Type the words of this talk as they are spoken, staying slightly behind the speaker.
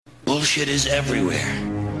Bullshit is everywhere.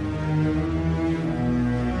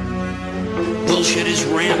 Bullshit is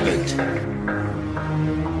rampant.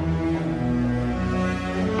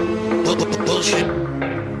 Bullshit.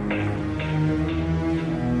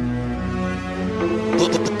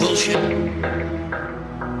 Bullshit.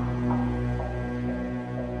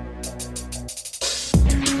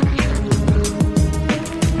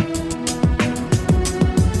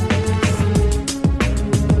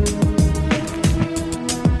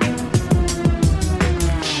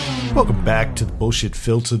 Welcome back to the Bullshit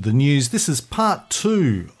Filter, the news. This is part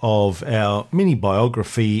 2 of our mini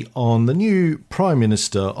biography on the new Prime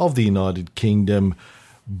Minister of the United Kingdom,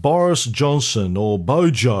 Boris Johnson, or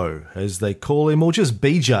Bojo, as they call him, or just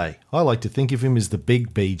BJ. I like to think of him as the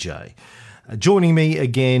big BJ. Joining me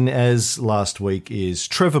again, as last week, is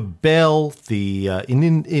Trevor Bell, the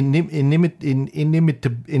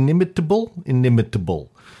inimitable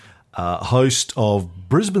host of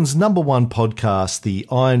Brisbane's #1 podcast, The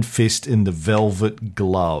Iron Fist in the Velvet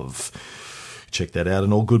Glove. Check that out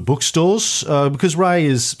in all good bookstores because Ray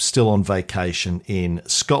is still on vacation in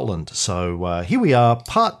Scotland. So here we are,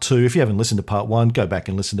 part 2. If you haven't listened to part 1, go back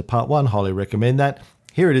and listen to part 1. Highly recommend that.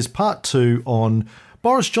 Here it is, part 2 on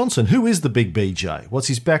Boris Johnson. Who is the big BJ? What's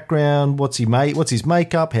his background? What's his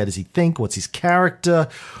makeup? How does he think? What's his character?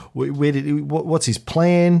 What's his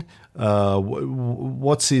plan?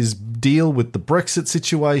 What's his deal with the Brexit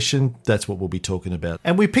situation? That's what we'll be talking about.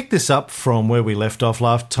 And we picked this up from where we left off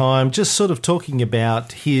last time, just sort of talking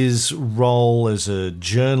about his role as a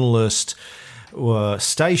journalist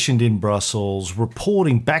stationed in Brussels,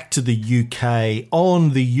 reporting back to the UK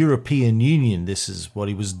on the European Union. This is what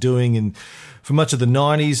he was doing for much of the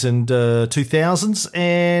 90s and 2000s.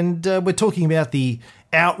 And we're talking about the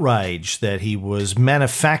outrage that he was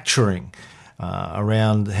manufacturing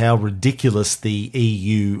around how ridiculous the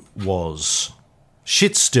EU was.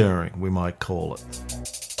 Shit-stirring, we might call it.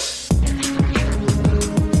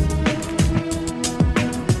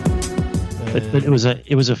 But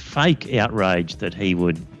it was a fake outrage that he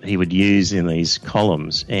would use in these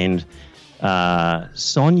columns, and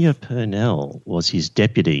Sonia Purnell was his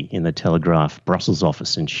deputy in the Telegraph Brussels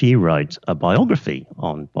office, and she wrote a biography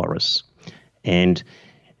on Boris. And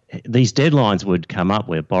these deadlines would come up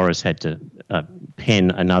where Boris had to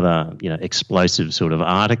pen another, explosive sort of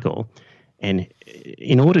article, and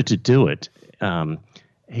in order to do it,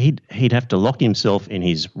 he'd have to lock himself in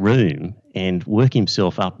his room and work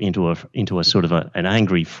himself up into a sort of an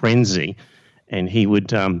angry frenzy, and he'd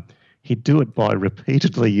do it by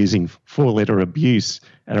repeatedly using 4-letter abuse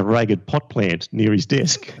and a ragged pot plant near his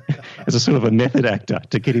desk as a sort of a method actor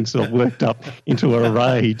to get himself worked up into a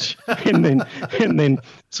rage, and then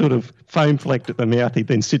sort of foam flecked at the mouth. He'd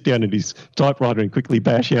then sit down at his typewriter and quickly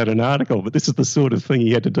bash out an article. But this is the sort of thing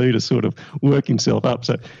he had to do to sort of work himself up.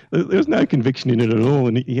 So there was no conviction in it at all,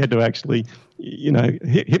 and he had to actually,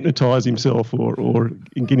 hypnotise himself or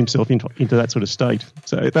get himself into that sort of state.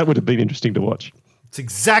 So that would have been interesting to watch. It's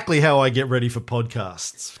exactly how I get ready for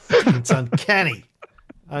podcasts. It's uncanny.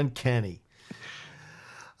 Uncanny.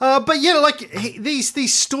 But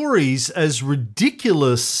these stories, as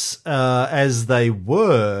ridiculous as they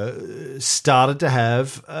were, started to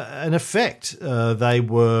have an effect. They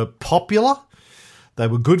were popular. They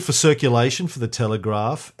were good for circulation for the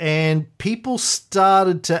Telegraph, and people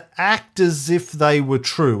started to act as if they were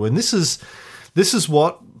true. And this is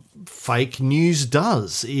what fake news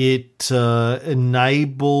does. It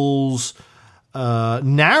enables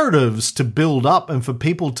narratives to build up and for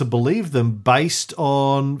people to believe them based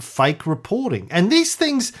on fake reporting. And these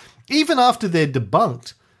things, even after they're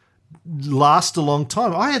debunked, last a long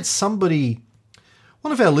time. I had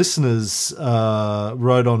one of our listeners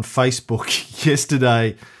wrote on Facebook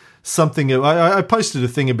yesterday something. I posted a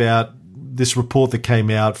thing about this report that came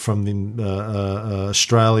out from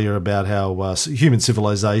Australia about how human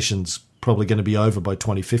civilization's probably going to be over by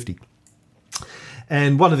 2050.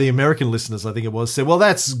 And one of the American listeners, I think it was, said, well,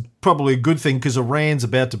 that's probably a good thing because Iran's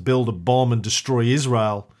about to build a bomb and destroy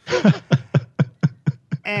Israel.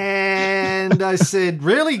 And I said,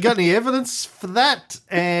 really? Got any evidence for that?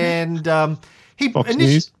 And he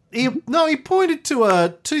pointed to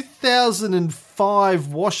a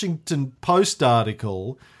 2005 Washington Post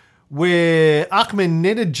article where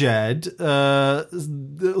Ahmadinejad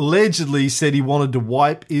allegedly said he wanted to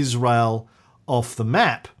wipe Israel off the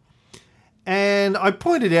map. And I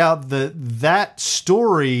pointed out that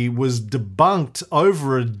story was debunked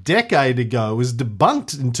over a decade ago. It was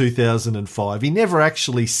debunked in 2005. He never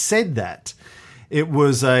actually said that. It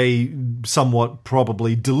was a somewhat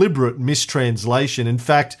probably deliberate mistranslation. In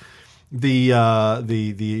fact,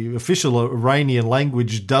 the official Iranian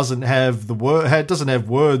language doesn't have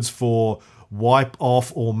words for wipe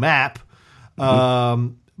off or map.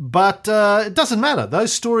 But it doesn't matter.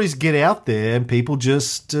 Those stories get out there and people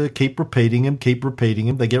just keep repeating them. They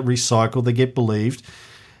get recycled, they get believed.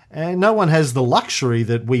 And no one has the luxury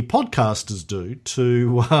that we podcasters do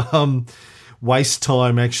to waste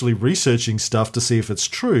time actually researching stuff to see if it's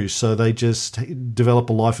true. So they just develop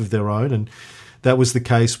a life of their own. And that was the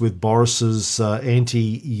case with Boris's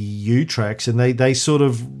anti-EU tracks. And they sort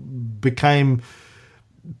of became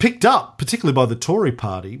picked up, particularly by the Tory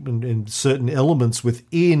party and certain elements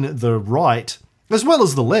within the right, as well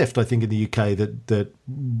as the left, I think, in the UK, that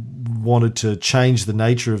wanted to change the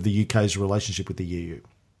nature of the UK's relationship with the EU.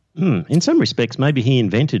 In some respects, maybe he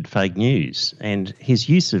invented fake news, and his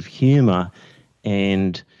use of humour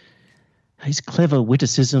and his clever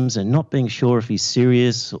witticisms and not being sure if he's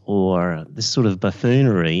serious or this sort of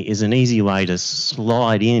buffoonery is an easy way to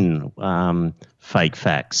slide in fake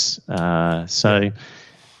facts.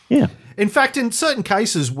 Yeah. In fact, in certain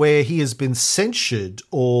cases where he has been censured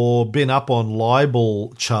or been up on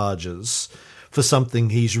libel charges for something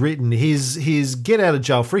he's written, his get out of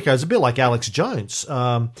jail free card is a bit like Alex Jones.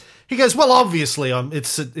 He goes, well, obviously,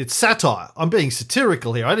 it's satire. I'm being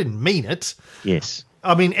satirical here. I didn't mean it. Yes.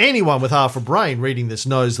 I mean, anyone with half a brain reading this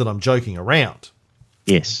knows that I'm joking around.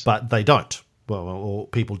 Yes. But they don't. Well, or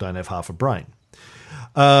people don't have half a brain.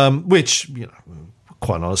 Which,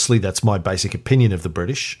 quite honestly, that's my basic opinion of the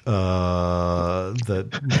British. That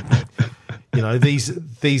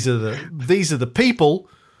these are the people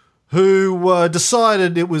who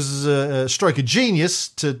decided it was a stroke of genius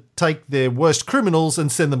to take their worst criminals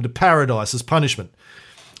and send them to paradise as punishment.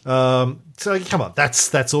 So come on,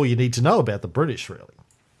 that's all you need to know about the British,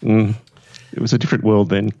 really. It was a different world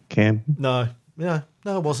then, Cam. No, it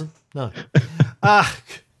wasn't. No.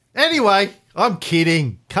 Anyway, I'm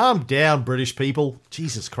kidding. Calm down, British people.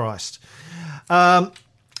 Jesus Christ.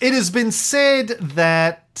 It has been said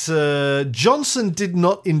that Johnson did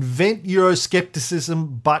not invent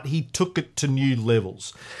Euroscepticism, but he took it to new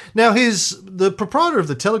levels. Now, the proprietor of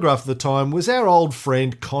the Telegraph at the time was our old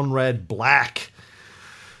friend Conrad Black.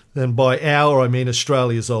 And by our, I mean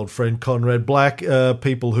Australia's old friend Conrad Black.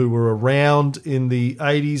 People who were around in the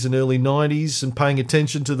 80s and early 90s and paying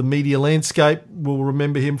attention to the media landscape will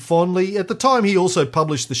remember him fondly. At the time, he also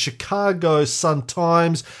published the Chicago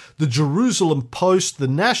Sun-Times, the Jerusalem Post, the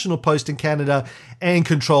National Post in Canada, and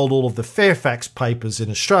controlled all of the Fairfax papers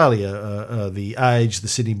in Australia, the Age, the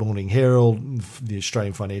Sydney Morning Herald, the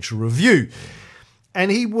Australian Financial Review. And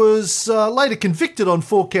he was later convicted on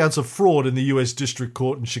 4 counts of fraud in the US District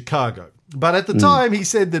Court in Chicago. But at the time, he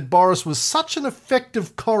said that Boris was such an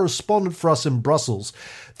effective correspondent for us in Brussels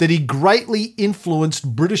that he greatly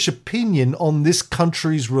influenced British opinion on this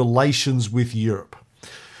country's relations with Europe.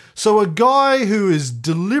 So a guy who is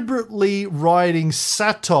deliberately writing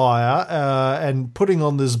satire and putting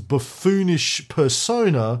on this buffoonish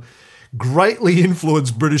persona greatly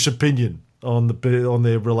influenced British opinion on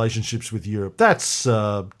their relationships with Europe. That's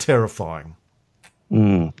terrifying.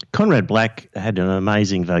 Conrad Black had an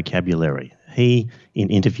amazing vocabulary. He, in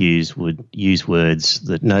interviews, would use words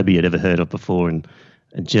that nobody had ever heard of before, and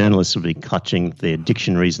journalists would be clutching their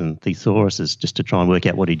dictionaries and thesauruses just to try and work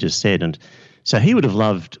out what he just said. And so he would have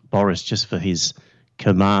loved Boris just for his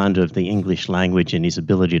command of the English language and his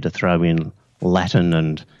ability to throw in Latin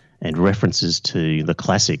and references to the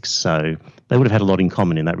classics. So they would have had a lot in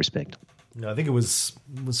common in that respect. I think it was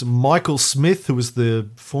Michael Smith, who was the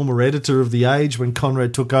former editor of The Age when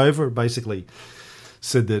Conrad took over, basically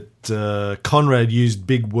said that Conrad used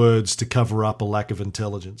big words to cover up a lack of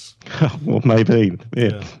intelligence. Well, maybe,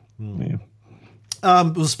 yeah.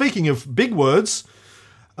 Well, speaking of big words,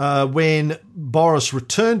 when Boris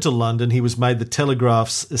returned to London, he was made the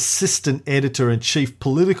Telegraph's assistant editor and chief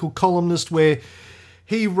political columnist, where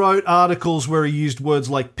he wrote articles where he used words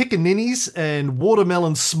like pickaninnies and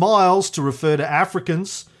watermelon smiles to refer to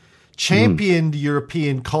Africans, championed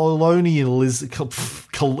European colonialism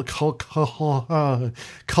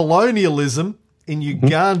in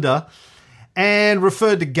Uganda, and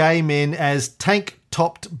referred to gay men as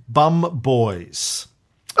tank-topped bum boys.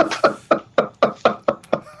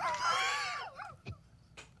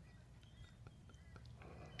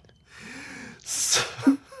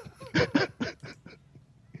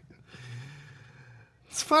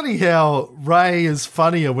 It's funny how Ray is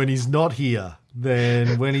funnier when he's not here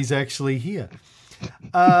than when he's actually here.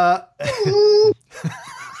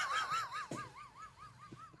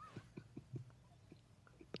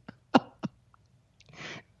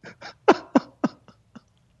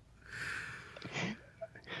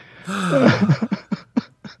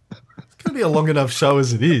 be a long enough show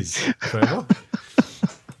as it is, Trevor.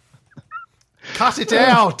 Cut it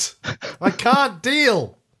out. I can't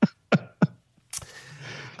deal.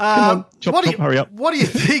 Hurry up. What do you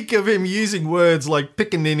think of him using words like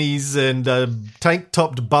pickaninnies and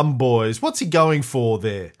tank-topped bum boys? What's he going for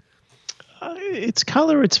there? It's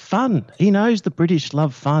colour, it's fun. He knows the British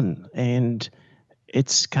love fun, and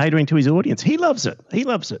it's catering to his audience. He loves it.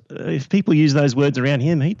 If people use those words around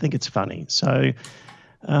him, he'd think it's funny. So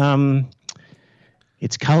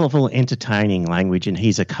it's colourful, entertaining language, and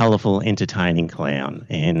he's a colourful, entertaining clown,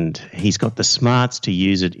 and he's got the smarts to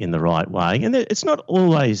use it in the right way. And it's not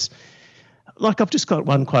always – like I've just got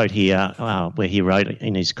one quote here where he wrote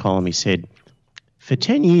in his column, he said, "For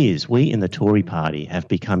 10 years, we in the Tory party have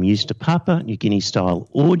become used to Papua New Guinea-style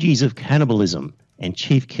orgies of cannibalism and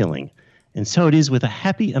chief killing, and so it is with a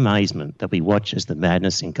happy amazement that we watch as the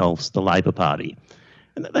madness engulfs the Labor Party."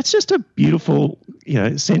 And that's just a beautiful,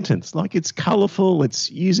 sentence. Like, it's colourful.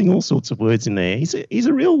 It's using all sorts of words in there. He's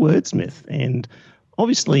a real wordsmith, and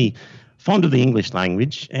obviously fond of the English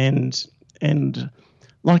language. And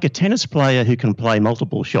like a tennis player who can play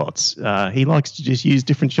multiple shots, he likes to just use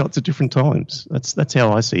different shots at different times. That's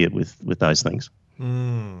how I see it with those things.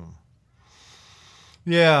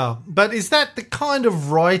 Yeah, but is that the kind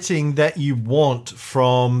of writing that you want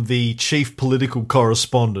from the chief political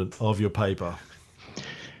correspondent of your paper?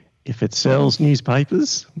 If it sells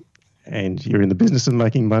newspapers and you're in the business of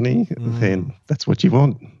making money, then that's what you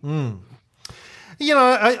want.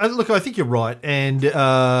 I think you're right, and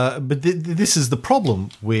but this is the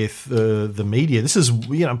problem with the media. This is,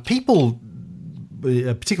 people,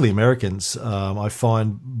 particularly Americans, I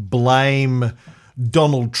find, blame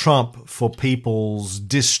Donald Trump for people's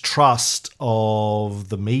distrust of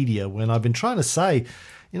the media, when I've been trying to say,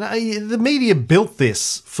 the media built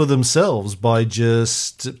this for themselves by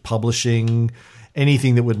just publishing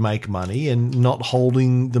anything that would make money and not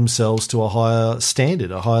holding themselves to a higher standard,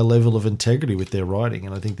 a higher level of integrity with their writing.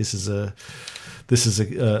 And I think this is a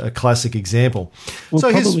classic example. Well,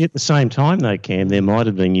 so probably at the same time, though, Cam, there might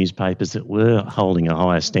have been newspapers that were holding a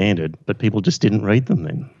higher standard, but people just didn't read them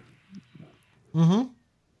then. Mm-hmm.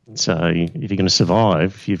 So if you're going to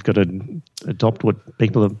survive, you've got to adopt what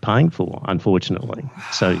people are paying for, unfortunately.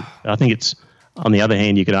 So I think it's, on the other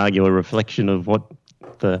hand, you could argue a reflection of what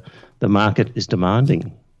the market is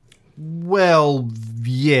demanding. Well,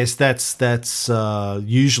 yes, that's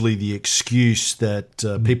usually the excuse that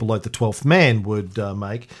people like the 12th Man would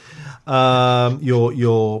make.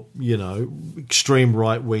 Your extreme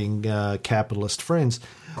right-wing capitalist friends.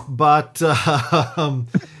 But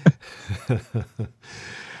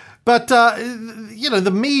But,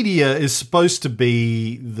 the media is supposed to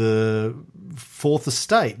be the fourth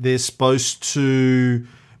estate. They're supposed to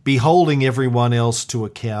be holding everyone else to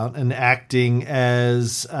account and acting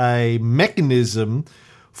as a mechanism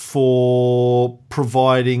for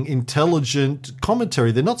providing intelligent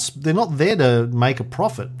commentary. They're not there to make a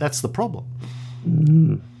profit. That's the problem.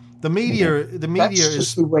 The media That's is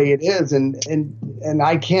just the way it is, and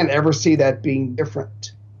I can't ever see that being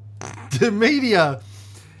different. The media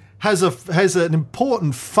has an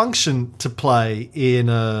important function to play in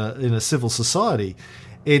a civil society.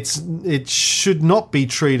 It should not be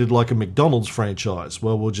treated like a McDonald's franchise.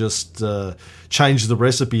 Well, we'll just change the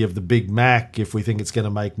recipe of the Big Mac if we think it's going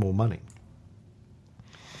to make more money.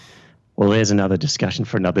 Well, there's another discussion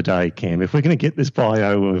for another day, Cam. If we're going to get this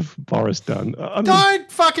bio of Boris done...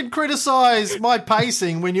 Don't fucking criticise my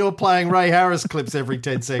pacing when you're playing Ray Harris clips every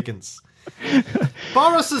 10 seconds.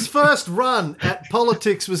 Boris's first run at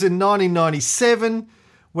politics was in 1997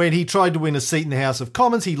 when he tried to win a seat in the House of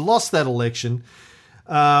Commons. He lost that election.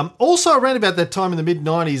 Also, around about that time in the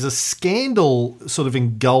mid-90s, a scandal sort of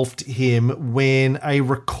engulfed him when a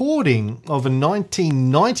recording of a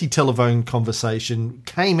 1990 telephone conversation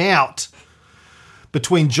came out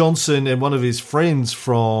between Johnson and one of his friends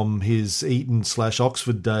from his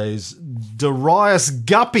Eton/Oxford days, Darius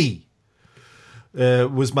Guppy,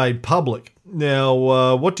 was made public. Now,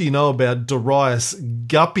 what do you know about Darius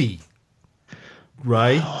Guppy,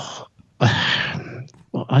 Ray?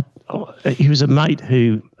 Well, he was a mate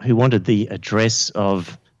who wanted the address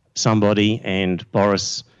of somebody, and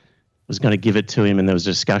Boris was going to give it to him, and there was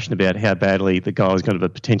a discussion about how badly the guy was going to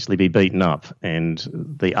potentially be beaten up, and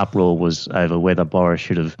the uproar was over whether Boris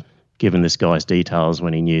should have given this guy's details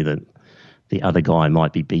when he knew that the other guy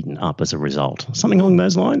might be beaten up as a result. Something along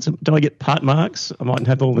those lines. Did I get part marks? I mightn't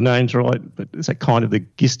have all the names right, but is that kind of the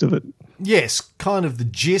gist of it? Yes, kind of the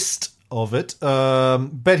gist of it.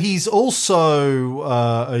 But he's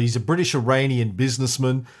also he's a British-Iranian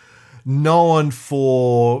businessman known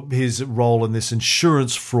for his role in this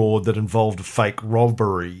insurance fraud that involved a fake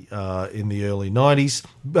robbery in the early 90s.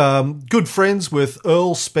 Good friends with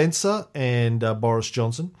Earl Spencer and Boris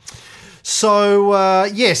Johnson. So,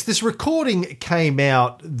 yes, this recording came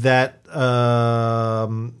out that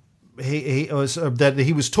he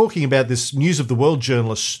was talking about this News of the World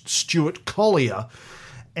journalist Stuart Collier,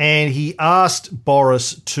 and he asked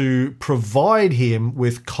Boris to provide him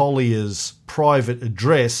with Collier's private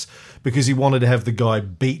address because he wanted to have the guy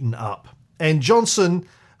beaten up. And Johnson,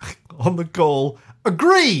 on the call,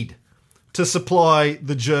 agreed to supply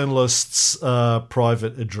the journalist's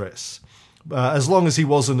private address, as long as he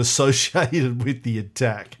wasn't associated with the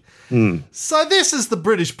attack. So this is the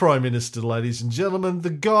British Prime Minister, ladies and gentlemen, the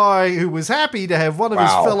guy who was happy to have one of his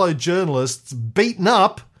fellow journalists beaten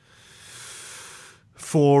up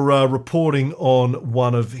for reporting on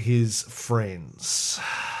one of his friends.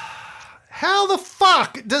 How the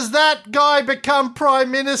fuck does that guy become Prime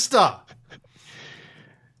Minister?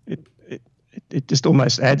 It just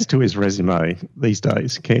almost adds to his resume these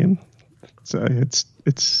days, Cam. So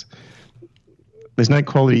it's there's no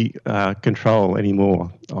quality control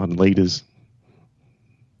anymore on leaders.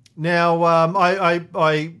 Now,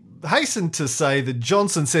 I hasten to say that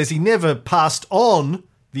Johnson says he never passed on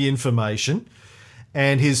the information,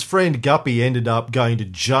 and his friend Guppy ended up going to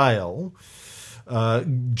jail.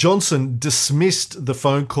 Johnson dismissed the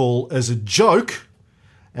phone call as a joke,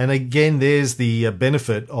 and again, there's the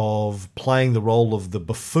benefit of playing the role of the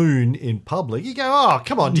buffoon in public. You go, oh,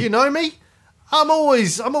 come on, do you know me? I'm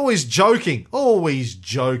always joking, always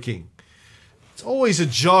joking. It's always a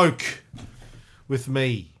joke with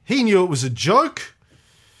me. He knew it was a joke.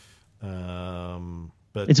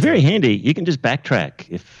 But it's very handy. You can just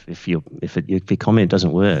backtrack if your comment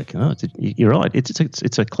doesn't work. Oh, you're right.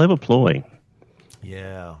 It's a clever ploy.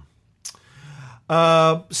 Yeah.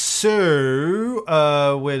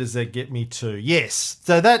 So where does that get me to? Yes.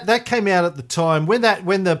 So that came out at the time when that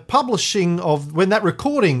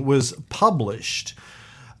recording was published.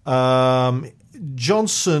 Johnson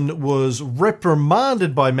was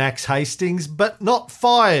reprimanded by Max Hastings, but not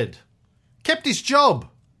fired. Kept his job.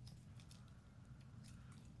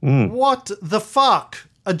 What the fuck?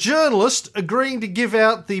 A journalist agreeing to give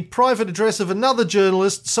out the private address of another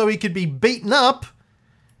journalist so he could be beaten up,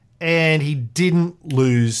 and he didn't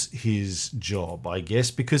lose his job, I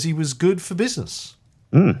guess, because he was good for business.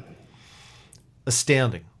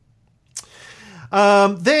 Astounding.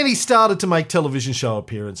 Then he started to make television show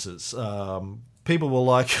appearances. People were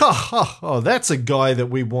like, oh, that's a guy that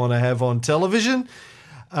we want to have on television.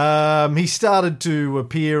 He started to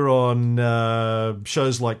appear on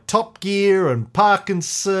shows like Top Gear and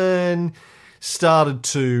Parkinson, started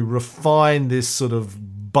to refine this sort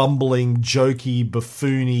of bumbling, jokey,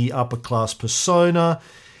 buffoony, upper-class persona.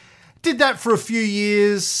 Did that for a few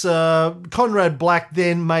years. Conrad Black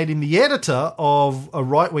then made him the editor of a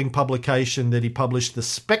right-wing publication that he published, The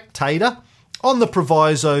Spectator, on the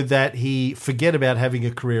proviso that he forget about having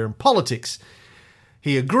a career in politics.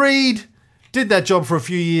 He agreed, did that job for a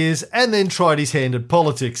few years, and then tried his hand at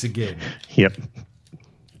politics again. Yep.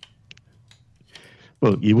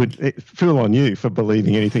 Well, fool on you for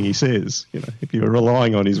believing anything he says. You know, if you're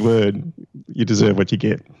relying on his word, you deserve what you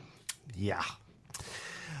get. Yeah.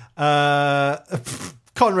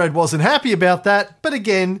 Conrad wasn't happy about that, but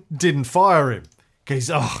again, didn't fire him. He's,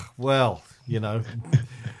 you know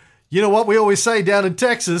what we always say down in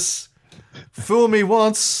Texas, fool me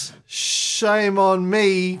once, shame on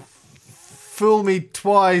me, fool me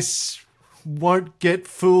twice, won't get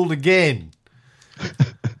fooled again.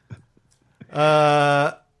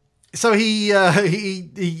 So he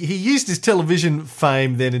used his television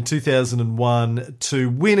fame then in 2001 to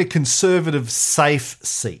win a Conservative safe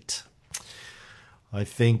seat. I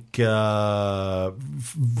think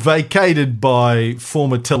vacated by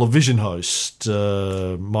former television host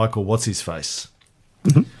Michael What's-His-Face.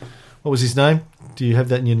 Mm-hmm. What was his name? Do you have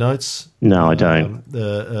that in your notes? No, I don't.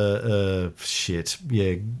 Shit.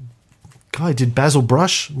 Yeah. Guy did Basil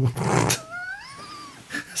Brush.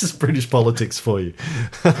 This is British politics for you.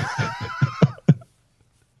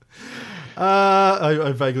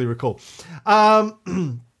 I vaguely recall.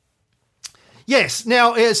 Yes.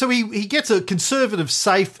 Now, so he gets a Conservative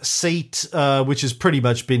safe seat, which has pretty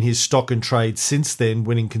much been his stock and trade since then,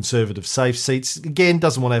 winning Conservative safe seats. Again,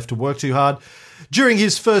 doesn't want to have to work too hard. During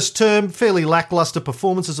his first term, fairly lacklustre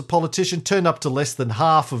performance as a politician, turned up to less than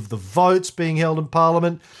half of the votes being held in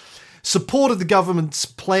Parliament. Supported the government's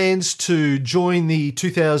plans to join the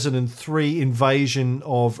 2003 invasion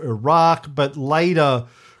of Iraq, but later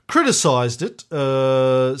criticised it,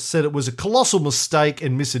 said it was a colossal mistake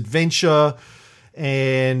and misadventure,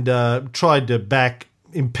 and tried to back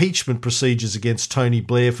impeachment procedures against Tony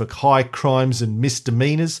Blair for high crimes and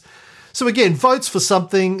misdemeanors. So again, votes for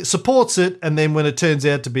something, supports it, and then when it turns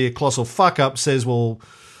out to be a colossal fuck-up, says, well,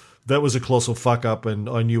 that was a colossal fuck-up and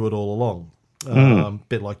I knew it all along.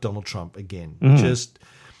 Bit like Donald Trump again. Just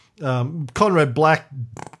Conrad Black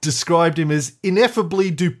described him as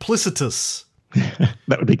ineffably duplicitous.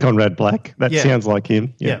 That would be Conrad Black. That sounds like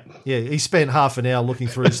him. Yeah. He spent half an hour looking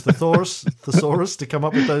through his thesaurus to come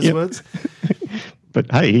up with those words.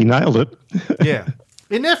 But hey, he nailed it. Yeah.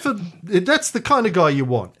 That's the kind of guy you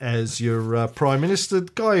want as your Prime Minister,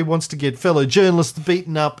 the guy who wants to get fellow journalists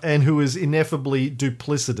beaten up and who is ineffably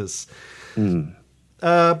duplicitous.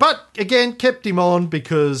 But again, kept him on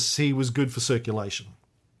because he was good for circulation.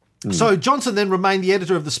 So Johnson then remained the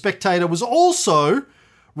editor of The Spectator, was also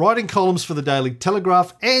writing columns for the Daily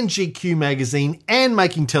Telegraph and GQ magazine and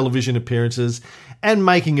making television appearances and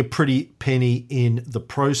making a pretty penny in the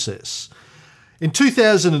process. In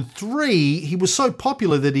 2003, he was so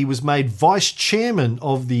popular that he was made vice chairman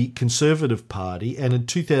of the Conservative Party and in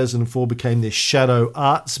 2004 became their shadow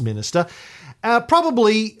arts minister.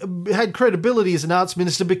 Probably had credibility as an arts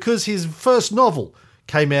minister because his first novel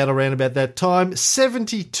came out around about that time,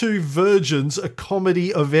 72 Virgins, A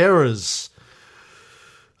Comedy of Errors.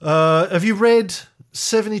 Have you read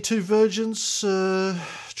 72 Virgins,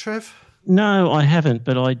 Trev? No, I haven't,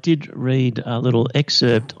 but I did read a little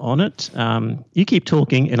excerpt on it. You keep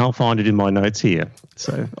talking and I'll find it in my notes here.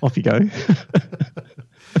 So off you go.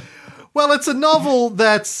 Well, it's a novel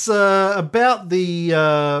that's about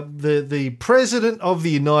the President of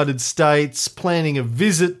the United States planning a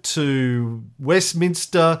visit to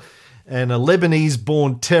Westminster, and a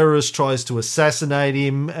Lebanese-born terrorist tries to assassinate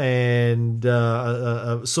him, and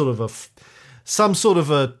some sort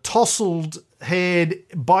of a tousled-haired,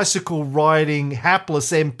 bicycle-riding,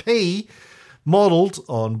 hapless MP, modelled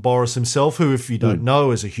on Boris himself, who, if you don't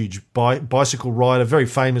know, is a huge bicycle rider, very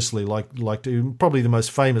famously, probably the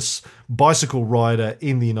most famous bicycle rider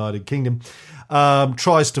in the United Kingdom,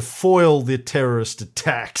 tries to foil the terrorist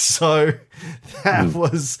attack. So that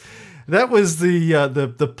was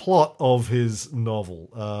the plot of his novel.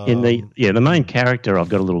 The main character, I've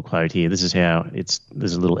got a little quote here. There's a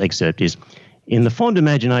little excerpt is. In the fond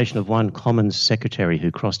imagination of one Commons secretary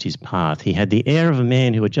who crossed his path, he had the air of a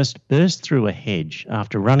man who had just burst through a hedge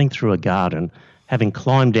after running through a garden, having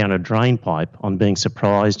climbed down a drain pipe on being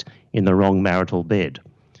surprised in the wrong marital bed.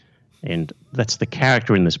 And that's the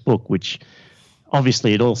character in this book, which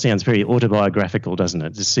obviously it all sounds very autobiographical, doesn't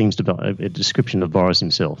it? It just seems to be a description of Boris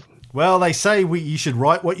himself. Well, they say you should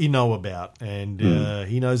write what you know about, and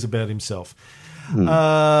he knows about himself.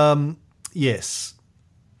 Yes.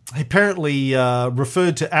 He apparently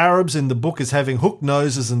referred to Arabs in the book as having hook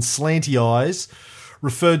noses and slanty eyes,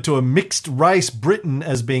 referred to a mixed-race Britain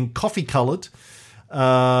as being coffee-coloured,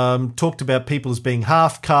 talked about people as being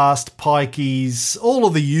half-caste, pikeys, all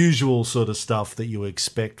of the usual sort of stuff that you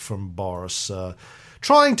expect from Boris.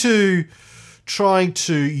 Trying to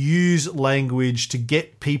use language to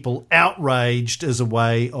get people outraged as a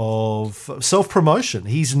way of self-promotion.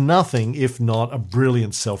 He's nothing if not a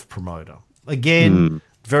brilliant self-promoter. Again...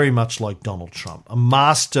 very much like Donald Trump, a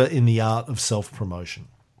master in the art of self-promotion.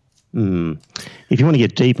 If you want to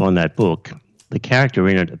get deep on that book, the character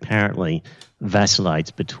in it apparently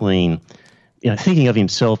vacillates between thinking of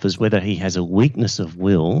himself as whether he has a weakness of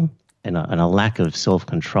will and a lack of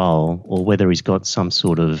self-control, or whether he's got some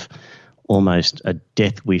sort of almost a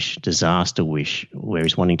death wish, disaster wish, where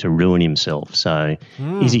he's wanting to ruin himself. So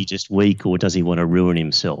is he just weak, or does he want to ruin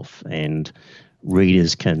himself? And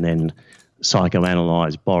readers can then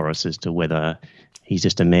psychoanalyze Boris as to whether he's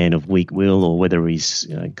just a man of weak will or whether he's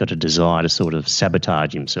got a desire to sort of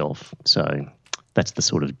sabotage himself. So that's the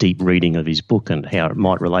sort of deep reading of his book and how it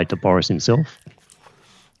might relate to Boris himself.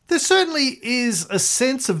 There certainly is a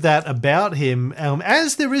sense of that about him,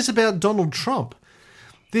 as there is about Donald Trump.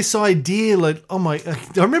 This idea, I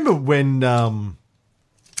remember when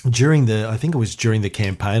during the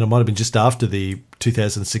campaign, it might have been just after the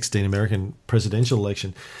 2016 American presidential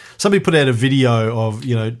election, somebody put out a video of,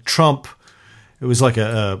 Trump. It was like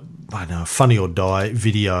a Funny or Die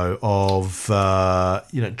video of,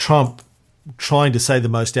 Trump trying to say the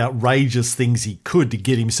most outrageous things he could to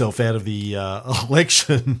get himself out of the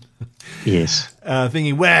election. Yes.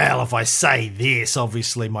 Thinking, well, if I say this,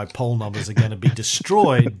 obviously my poll numbers are going to be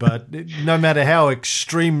destroyed. But no matter how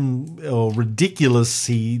extreme or ridiculous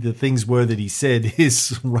the things were that he said,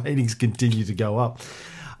 his ratings continue to go up.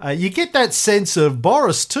 You get that sense of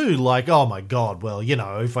Boris too, like, oh my God, well,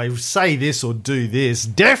 if I say this or do this,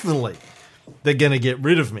 definitely they're going to get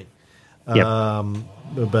rid of me. Yep.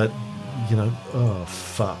 But oh,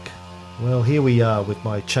 fuck. Well, here we are with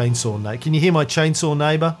my chainsaw neighbour. Can you hear my chainsaw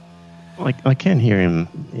neighbour? I can hear him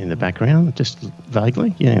in the background, just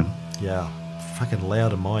vaguely, yeah. Yeah, fucking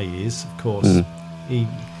loud in my ears, of course. He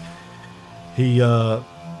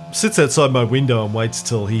sits outside my window and waits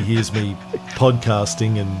till he hears me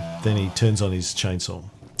podcasting, and then he turns on his chainsaw.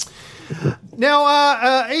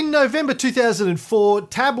 Now, in November 2004,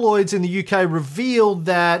 tabloids in the UK revealed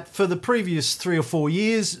that for the previous 3 or 4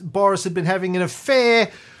 years, Boris had been having an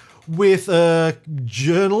affair with a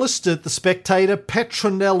journalist at The Spectator,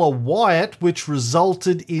 Petronella Wyatt, which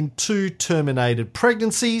resulted in 2 terminated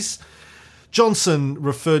pregnancies. Johnson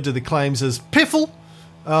referred to the claims as piffle,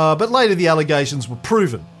 but later the allegations were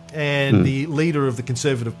proven, and the leader of the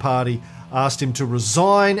Conservative Party asked him to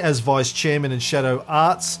resign as Vice Chairman and Shadow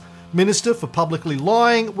Arts Minister for publicly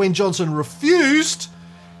lying. When Johnson refused,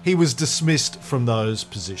 he was dismissed from those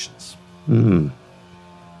positions.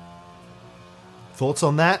 Thoughts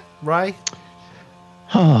on that, Ray?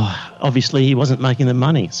 Oh, obviously he wasn't making the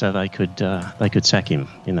money, so they could sack him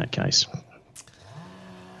in that case.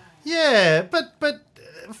 Yeah, but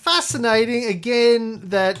fascinating again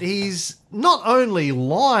that he's not only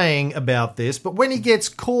lying about this, but when he gets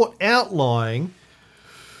caught out lying,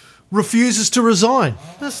 refuses to resign.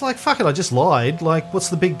 It's like, fuck it, I just lied. Like, what's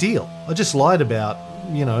the big deal? I just lied about,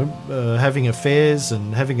 having affairs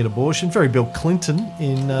and having an abortion. Very Bill Clinton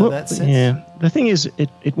in that sense. Yeah, the thing is,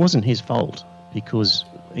 it wasn't his fault, because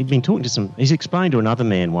he'd been talking to he's explained to another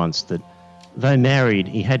man once that though married,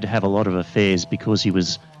 he had to have a lot of affairs because he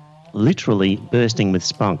was literally bursting with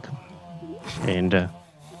spunk. And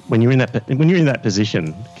when you're in that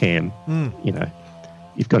position, Cam,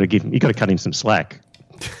 you've got to cut him some slack.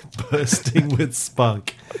 Bursting with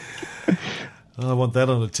spunk. I want that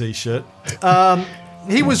on a t-shirt.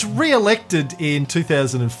 He was re-elected in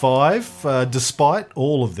 2005, despite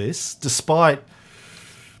all of this, despite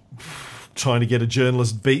trying to get a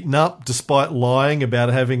journalist beaten up, despite lying about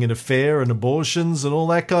having an affair and abortions and all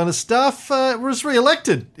that kind of stuff, was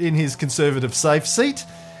re-elected in his Conservative safe seat.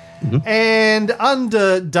 And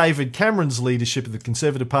under David Cameron's leadership of the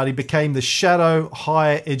Conservative Party, became the shadow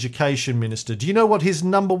higher education minister. Do you know what his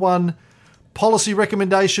number one policy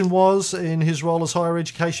recommendation was in his role as higher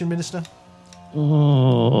education minister?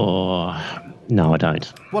 Oh, no, I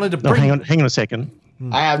don't. Wanted to bring... hang on a second.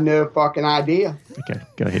 I have no fucking idea. Okay,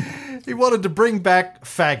 go ahead. He wanted to bring back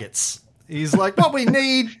faggots. He's like, what we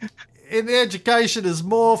need in education is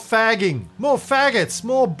more fagging, more faggots,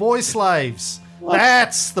 more boy slaves. What?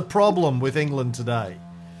 That's the problem with England today.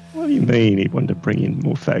 What do you mean he wanted to bring in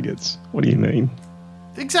more faggots? What do you mean?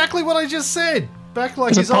 Exactly what I just said. Back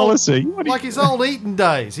like his policy. His old Eton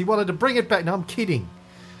days. He wanted to bring it back. No, I'm kidding.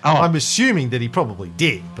 Oh. I'm assuming that he probably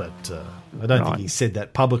did, but I don't think he said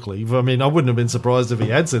that publicly. I mean, I wouldn't have been surprised if he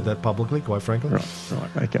had said that publicly, quite frankly. Right,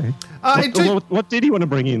 okay. What did he want to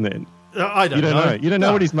bring in then? I don't know. You don't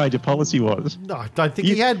know what his major policy was? No, I don't think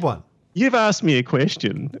he had one. You've asked me a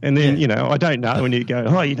question, and then, I don't know, and you go,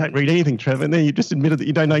 oh, you don't read anything, Trevor, and then you just admitted that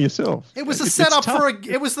you don't know yourself. It was the setup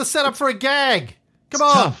for a gag. Come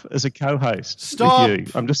on. Tough as a co-host. Stop.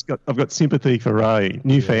 With you. I've got sympathy for Ray,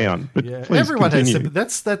 newfound. But please everyone continue. has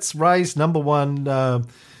sympathy. That's Ray's number one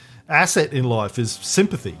asset in life is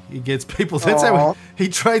sympathy. He gets people. That's how he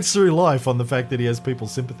trades through life on the fact that he has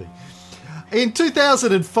people's sympathy. In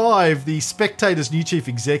 2005, the Spectator's new chief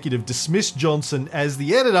executive dismissed Johnson as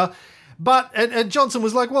the editor, but Johnson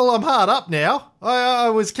was like, well, I'm hard up now. I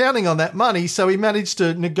was counting on that money, so he managed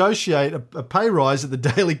to negotiate a pay rise at the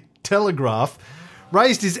Daily Telegraph,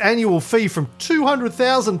 raised his annual fee from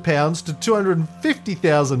 £200,000 to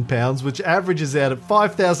 £250,000, which averages out at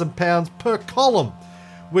 £5,000 per column,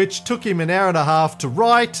 which took him an hour and a half to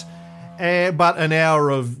write, but an hour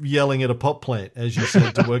of yelling at a pot plant, as you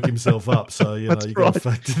said, to work himself up. So, you've got to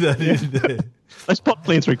factor that in there. Those pot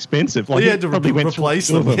plants are expensive. He had to replace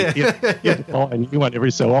them. Yeah, to buy a new one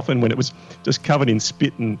every so often when it was just covered in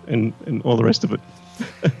spit and all the rest of it.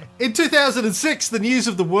 In 2006, the News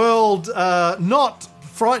of the World, not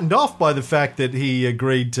frightened off by the fact that he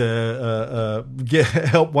agreed to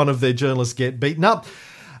help one of their journalists get beaten up,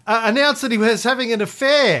 announced that he was having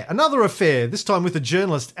another affair, this time with the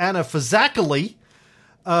journalist Anna Fazakerley.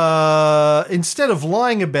 Instead of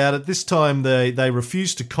lying about it, this time they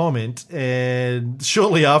refused to comment, and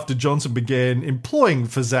shortly after, Johnson began employing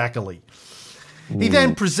Fazakerley. He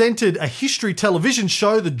then presented a history television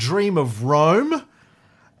show, The Dream of Rome,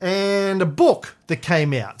 and a book that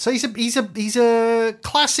came out. So he's a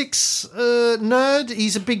classics nerd.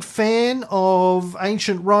 He's a big fan of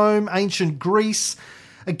ancient Rome, ancient Greece,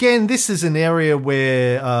 Again, this is an area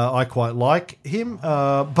where I quite like him,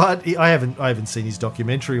 but I haven't seen his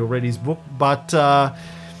documentary or read his book. But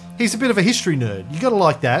he's a bit of a history nerd. You got to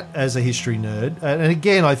like that as a history nerd. And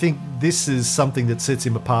again, I think this is something that sets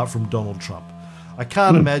him apart from Donald Trump. I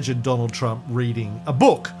can't imagine Donald Trump reading a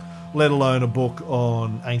book, let alone a book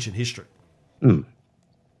on ancient history. I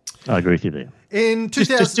agree with you there. In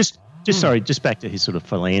 2000, just back to his sort of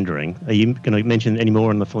philandering. Are you going to mention any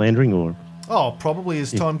more on the philandering, or? Oh, probably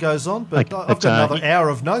as time goes on, but I've got another hour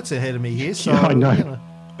of notes ahead of me here. So I know.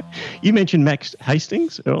 You mentioned Max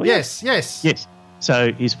Hastings earlier. Yes.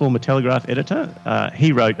 So his former Telegraph editor,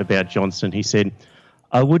 he wrote about Johnson. He said,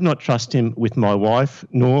 "I would not trust him with my wife,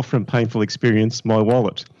 nor from painful experience my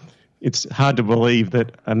wallet. It's hard to believe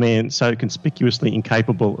that a man so conspicuously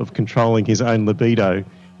incapable of controlling his own libido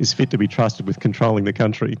is fit to be trusted with controlling the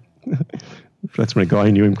country." That's from a guy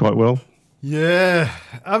who knew him quite well. Yeah.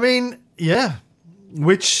 I mean, yeah.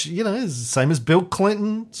 Which, is the same as Bill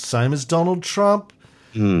Clinton, same as Donald Trump.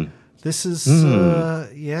 This is,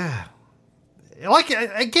 yeah. Like,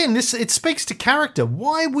 again, it speaks to character.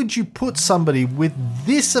 Why would you put somebody with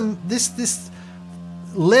this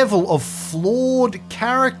level of flawed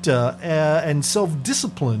character and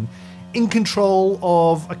self-discipline in control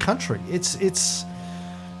of a country? It's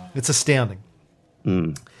astounding.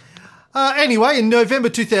 Anyway, in November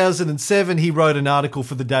 2007, he wrote an article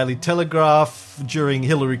for the Daily Telegraph during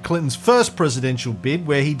Hillary Clinton's first presidential bid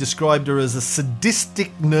where he described her as a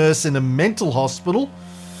sadistic nurse in a mental hospital.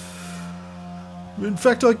 In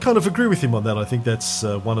fact, I kind of agree with him on that. I think that's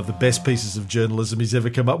one of the best pieces of journalism he's ever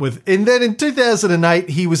come up with. And then in 2008,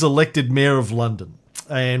 he was elected Mayor of London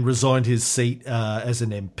and resigned his seat as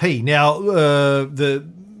an MP. Now, the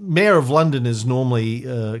Mayor of London is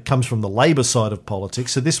normally comes from the Labour side of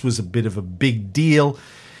politics, so this was a bit of a big deal.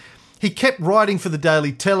 He kept writing for the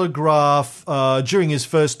Daily Telegraph. During his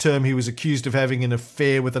first term, he was accused of having an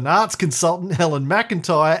affair with an arts consultant, Helen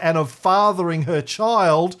McIntyre, and of fathering her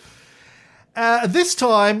child. This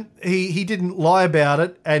time, he didn't lie about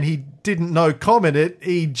it, and he didn't comment it.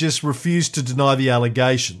 He just refused to deny the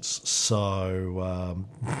allegations. So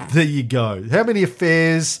there you go. How many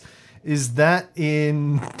affairs is that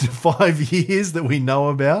in 5 years that we know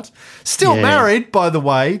about? Still married, by the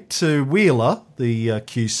way, to Wheeler, the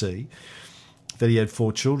QC, that he had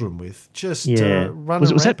 4 children with. Just running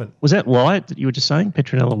rampant. Was that Wyatt that you were just saying?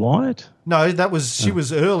 Petronella Wyatt? No, she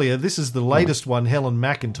was earlier. This is the latest one, Helen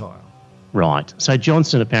McIntyre. Right. So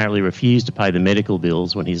Johnson apparently refused to pay the medical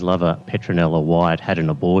bills when his lover, Petronella Wyatt, had an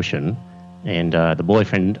abortion, and the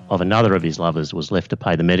boyfriend of another of his lovers was left to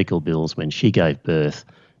pay the medical bills when she gave birth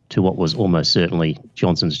to what was almost certainly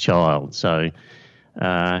Johnson's child. So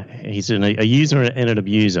he's a user and an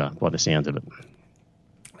abuser by the sounds of it.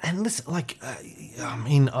 And listen, look,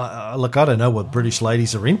 I don't know what British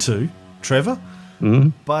ladies are into, Trevor,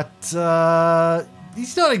 but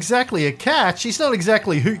he's not exactly a catch. He's not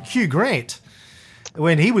exactly Hugh Grant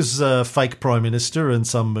when he was fake Prime Minister in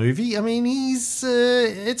some movie. I mean,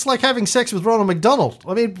 it's like having sex with Ronald McDonald.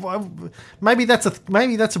 I mean, maybe that's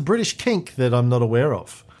a British kink that I'm not aware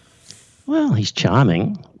of. Well, he's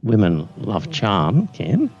charming. Women love charm,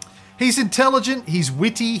 Cam. He's intelligent, he's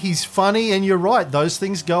witty, he's funny, and you're right. Those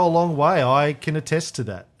things go a long way. I can attest to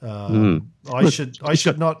that. I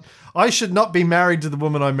should not be married to the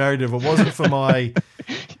woman I married if it wasn't for my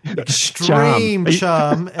extreme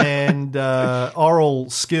charm and oral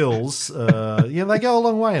skills. They go a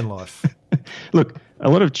long way in life. Look, a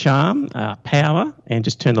lot of charm, power, and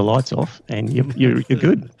just turn the lights off, and you're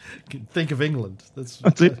good. Think of England. That's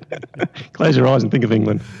it. Close your eyes and think of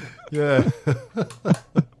England. Yeah.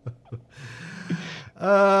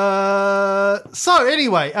 So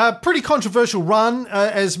anyway, a pretty controversial run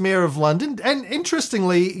as Mayor of London. And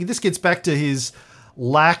interestingly, this gets back to his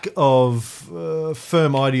lack of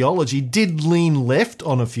firm ideology. Did lean left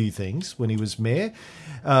on a few things when he was mayor.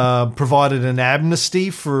 Provided an amnesty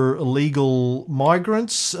for illegal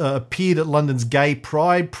migrants, appeared at London's Gay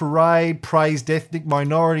Pride Parade, praised ethnic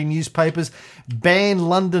minority newspapers, banned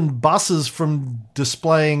London buses from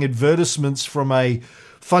displaying advertisements from a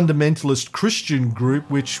fundamentalist Christian group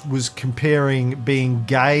which was comparing being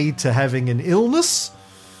gay to having an illness,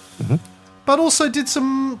 but also did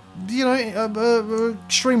some,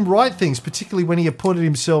 extreme right things, particularly when he appointed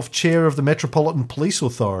himself chair of the Metropolitan Police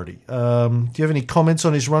Authority. Do you have any comments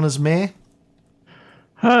on his run as mayor?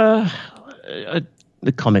 The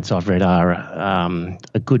comments I've read are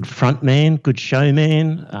a good frontman, good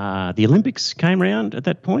showman. The Olympics came around at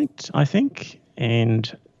that point, I think,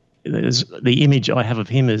 and the image I have of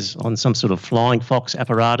him is on some sort of flying fox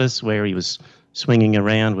apparatus where he was swinging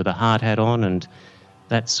around with a hard hat on and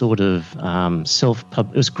that sort of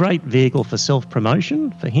it was a great vehicle for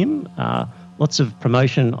self-promotion for him. Lots of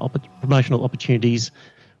promotional opportunities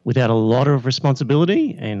without a lot of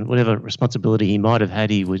responsibility, and whatever responsibility he might have had,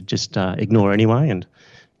 he would just ignore anyway, and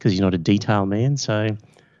because he's not a detail man. So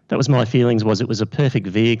that was my feelings, was it was a perfect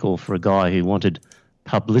vehicle for a guy who wanted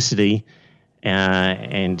publicity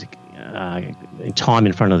and time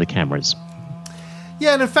in front of the cameras.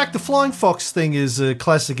 Yeah, and in fact, the Flying Fox thing is a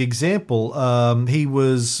classic example. He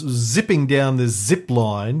was zipping down this zip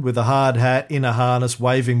line with a hard hat, in a harness,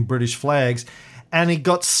 waving British flags, and he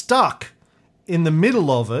got stuck in the middle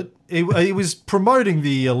of it. He was promoting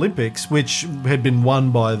the Olympics, which had been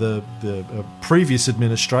won by the previous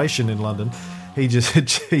administration in London. He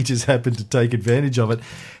just happened to take advantage of it.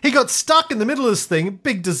 He got stuck in the middle of this thing,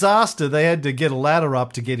 big disaster. They had to get a ladder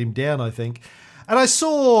up to get him down, I think. And I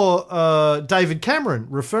saw David Cameron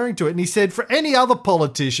referring to it, and he said for any other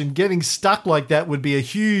politician, getting stuck like that would be a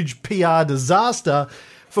huge PR disaster.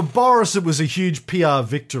 For Boris, it was a huge PR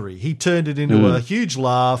victory. He turned it into a huge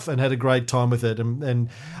laugh and had a great time with it. And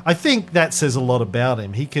I think that says a lot about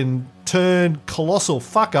him. He can turn colossal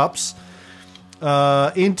fuck-ups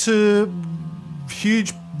into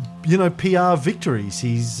huge, PR victories.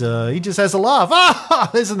 He just has a laugh.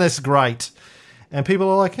 Ah, isn't this great? And people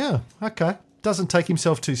are like, yeah, okay. Doesn't take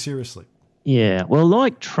himself too seriously. Yeah, well,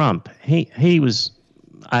 like Trump, he was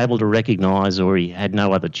able to recognise, or he had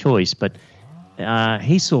no other choice, but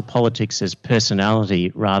he saw politics as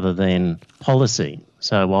personality rather than policy.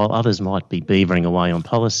 So while others might be beavering away on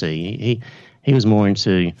policy, he was more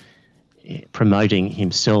into promoting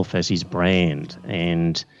himself as his brand.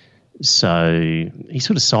 And so he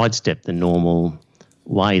sort of sidestepped the normal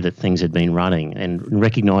way that things had been running and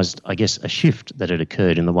recognised, I guess, a shift that had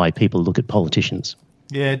occurred in the way people look at politicians.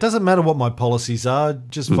 Yeah, it doesn't matter what my policies are.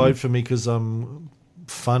 Just vote for me because I'm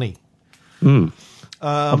funny.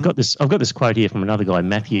 I've got this quote here from another guy,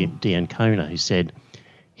 Matthew D'Ancona, who said,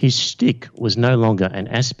 his shtick was no longer an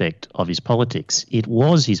aspect of his politics. It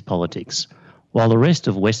was his politics. While the rest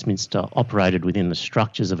of Westminster operated within the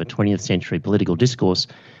structures of a 20th century political discourse,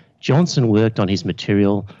 Johnson worked on his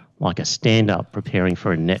material like a stand-up preparing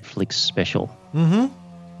for a Netflix special.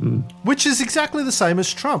 Which is exactly the same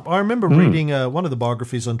as Trump. I remember reading one of the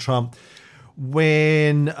biographies on Trump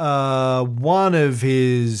when one of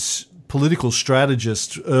his political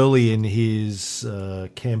strategists early in his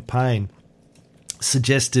campaign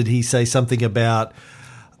suggested he say something about,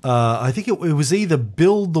 I think it was either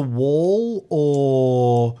build the wall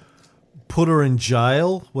or put her in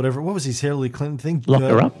jail, whatever. What was his Hillary Clinton thing? Lock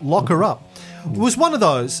her up. Lock her up. It was one of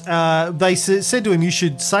those. They said to him, you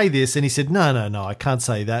should say this. And he said, no, I can't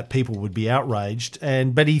say that. People would be outraged.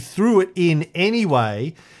 But he threw it in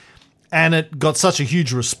anyway. And it got such a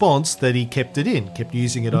huge response that he kept it in, kept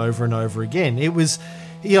using it over and over again. It was,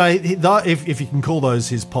 if you can call those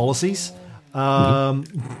his policies,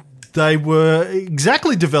 they were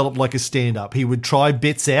exactly developed like a stand-up. He would try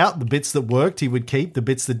bits out. The bits that worked, he would keep. The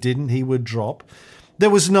bits that didn't, he would drop. There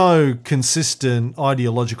was no consistent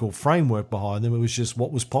ideological framework behind them. It was just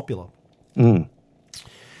what was popular.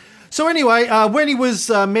 So anyway, when he was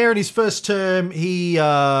mayor in his first term, he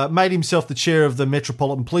made himself the chair of the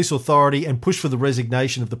Metropolitan Police Authority and pushed for the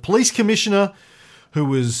resignation of the police commissioner, who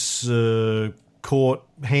was caught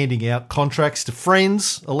handing out contracts to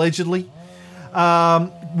friends, allegedly.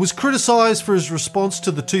 Was criticised for his response to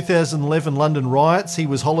the 2011 London riots. He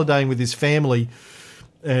was holidaying with his family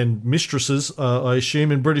and mistresses, I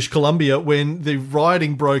assume, in British Columbia when the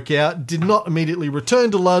rioting broke out, did not immediately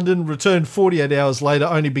return to London, returned 48 hours later,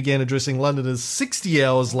 only began addressing Londoners 60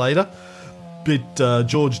 hours later. Bit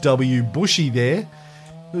George W. Bushy there.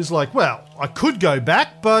 It was like, well, I could go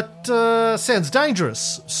back, but sounds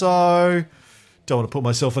dangerous. So don't want to put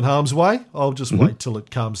myself in harm's way. I'll just wait till it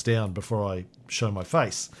calms down before I show my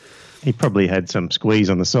face. He probably had some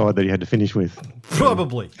squeeze on the side that he had to finish with.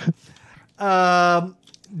 Probably.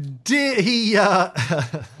 He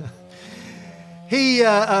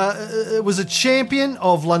was a champion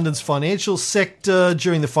of London's financial sector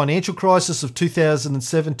during the financial crisis of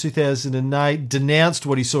 2007-2008, denounced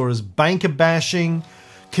what he saw as banker bashing,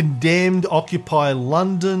 condemned Occupy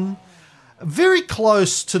London. Very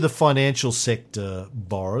close to the financial sector,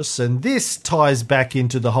 Boris, and this ties back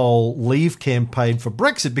into the whole Leave campaign for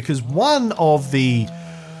Brexit, because one of the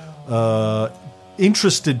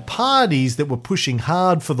interested parties that were pushing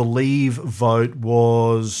hard for the Leave vote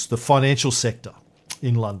was the financial sector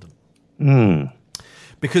in London.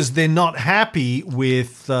 Because they're not happy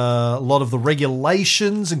with a lot of the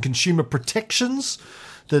regulations and consumer protections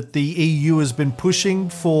that the EU has been pushing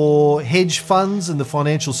for hedge funds and the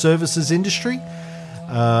financial services industry.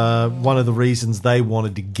 one of the reasons they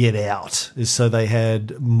wanted to get out is so they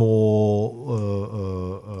had more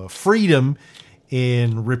freedom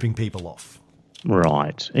in ripping people off.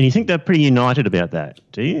 Right. And you think they're pretty united about that,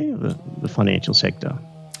 do you, the financial sector?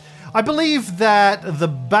 I believe that the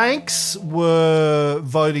banks were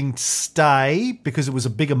voting stay because it was a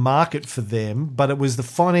bigger market for them, but it was the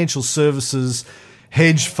financial services,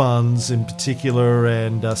 hedge funds in particular,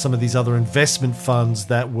 and some of these other investment funds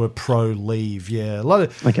that were pro-leave. Yeah, a lot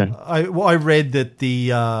of. Okay. I read that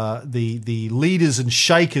the leaders and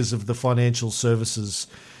shakers of the financial services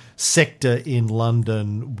sector in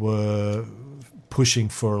London were pushing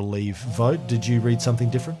for a leave vote. Did you read something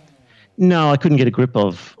different? No, I couldn't get a grip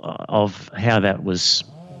of how that was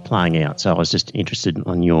playing out, so I was just interested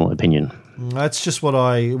in your opinion. That's just what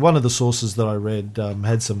one of the sources that I read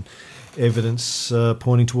had some evidence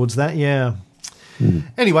pointing towards that, yeah.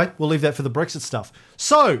 Anyway, we'll leave that for the Brexit stuff.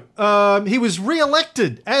 So, he was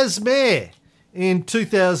re-elected as mayor in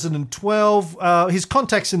 2012. His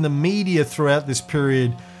contacts in the media throughout this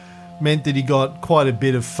period meant that he got quite a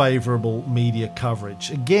bit of favourable media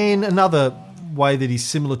coverage. Again, another way that he's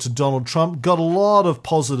similar to Donald Trump, got a lot of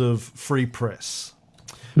positive free press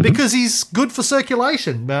because he's good for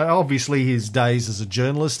circulation. Now, obviously, his days as a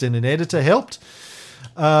journalist and an editor helped,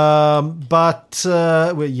 and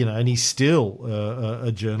he's still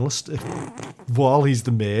a journalist while he's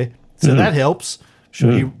the mayor, so that helps.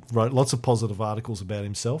 Sure, he wrote lots of positive articles about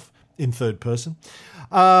himself in third person.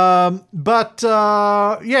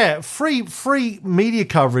 Free media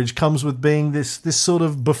coverage comes with being this sort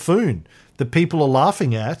of buffoon that people are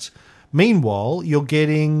laughing at. Meanwhile, you're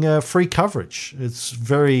getting free coverage. It's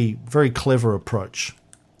very, very clever approach.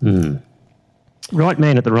 Right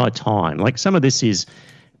man at the right time. Like some of this is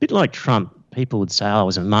a bit like Trump. People would say, it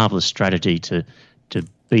was a marvellous strategy to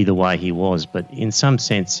be the way he was, but in some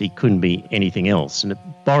sense he couldn't be anything else. And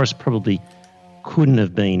Boris probably couldn't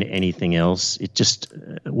have been anything else. It just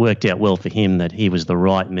worked out well for him that he was the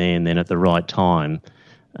right man then at the right time.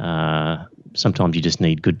 Sometimes you just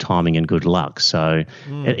need good timing and good luck. So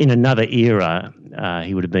in another era,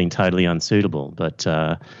 he would have been totally unsuitable. But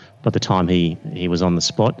by the time he was on the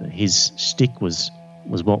spot, his stick was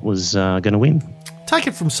what was going to win. Take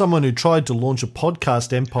it from someone who tried to launch a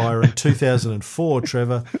podcast empire in 2004,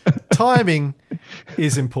 Trevor. Timing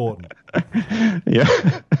is important.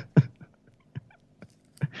 Yeah.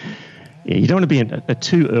 Yeah, you don't want to be a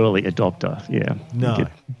too early adopter. Yeah. No.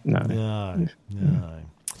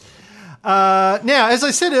 Now, as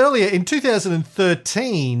I said earlier, in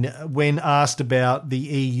 2013, when asked about the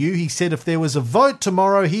EU, he said if there was a vote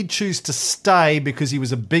tomorrow, he'd choose to stay because he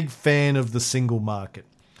was a big fan of the single market.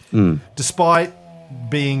 Despite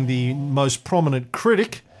being the most prominent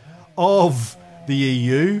critic of the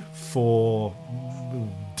EU for a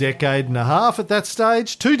decade and a half at that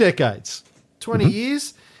stage, 2 decades, 20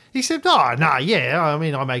 years, he said,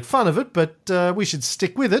 I make fun of it, but we should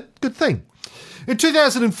stick with it. Good thing. In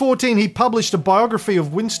 2014, he published a biography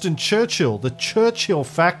of Winston Churchill, The Churchill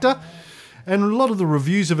Factor, and a lot of the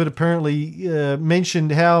reviews of it apparently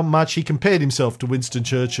mentioned how much he compared himself to Winston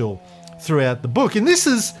Churchill throughout the book. And this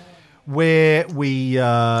is where we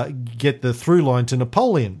get the through line to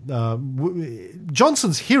Napoleon.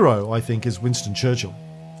 Johnson's hero, I think, is Winston Churchill.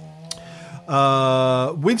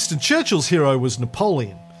 Winston Churchill's hero was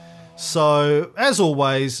Napoleon. So, as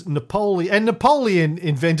always, Napoleon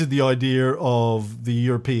invented the idea of the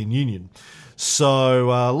European Union. So,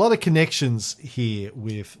 a lot of connections here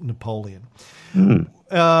with Napoleon.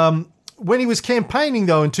 When he was campaigning,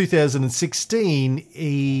 though, in 2016,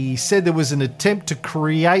 he said there was an attempt to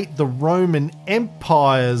create the Roman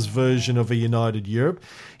Empire's version of a united Europe.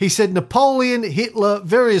 He said Napoleon, Hitler,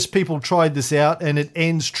 various people tried this out, and it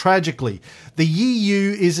ends tragically. The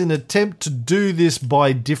EU is an attempt to do this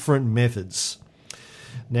by different methods.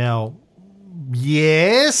 Now,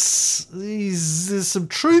 yes, there's some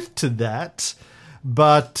truth to that,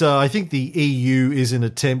 but I think the EU is an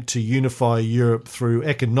attempt to unify Europe through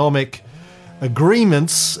economic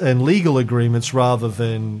agreements and legal agreements rather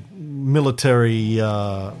than military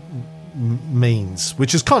means,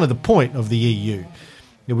 which is kind of the point of the EU.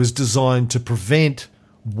 It was designed to prevent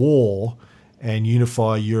war and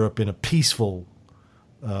unify Europe in a peaceful,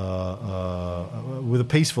 with a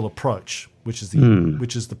peaceful approach, which is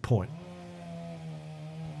the point.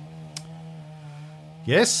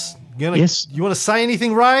 Yes. Yes. You want to say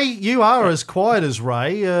anything, Ray? You are as quiet as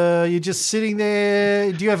Ray. You're just sitting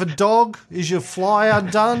there. Do you have a dog? Is your fly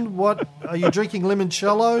undone? What are you drinking?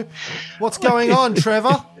 Limoncello? What's going on,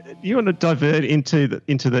 Trevor? to divert into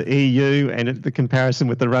the EU and the comparison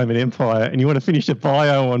with the Roman Empire, and you want to finish a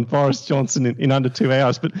bio on Boris Johnson in under 2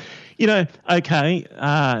 hours. But, okay,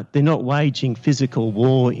 they're not waging physical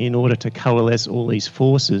war in order to coalesce all these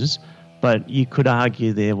forces, but you could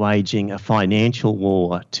argue they're waging a financial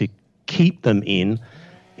war to keep them in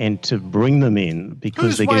and to bring them in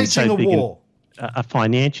because they're getting so big. War? A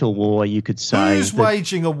financial war, you could say. Who's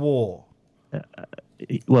waging a war?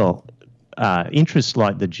 Interests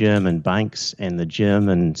like the German banks and the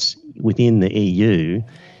Germans within the EU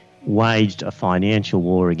waged a financial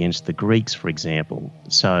war against the Greeks, for example.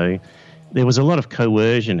 So there was a lot of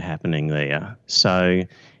coercion happening there. So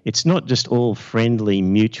it's not just all friendly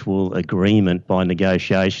mutual agreement by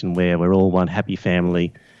negotiation where we're all one happy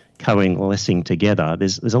family coalescing together.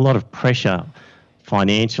 There's a lot of pressure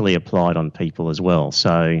financially applied on people as well.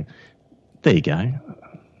 So there you go.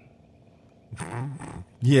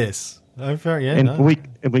 Yes. We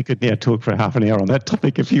could now talk for half an hour on that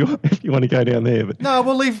topic if you want to go down there. But no,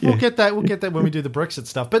 we'll get that when we do the Brexit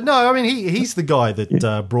stuff. But no, I mean he's the guy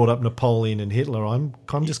that brought up Napoleon and Hitler. I'm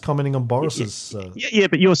just commenting on Boris's.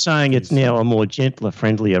 But you're saying it's now a more gentler,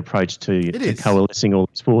 friendlier approach to coalescing all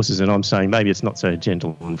these forces, and I'm saying maybe it's not so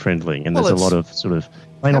gentle and friendly, and there's a lot of sort of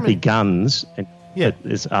may not be guns, but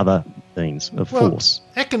there's other things of force.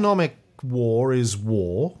 Economic war is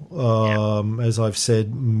war, as I've said a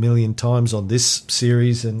million times on this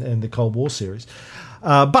series and the Cold War series.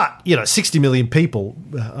 But 60 million people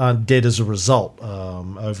aren't dead as a result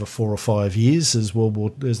over 4 or 5 years as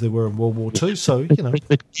they were in World War II. So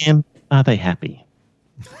but are they happy?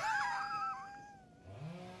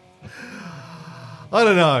 I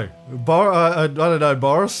don't know. I don't know,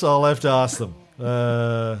 Boris. I'll have to ask them.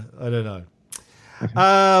 I don't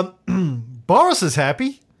know. Boris is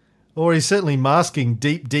happy. Or he's certainly masking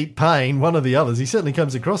deep, deep pain, one or the others. He certainly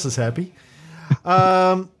comes across as happy.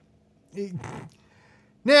 Now,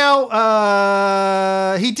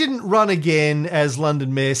 he didn't run again as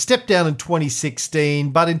London Mayor, stepped down in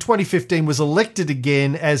 2016, but in 2015 was elected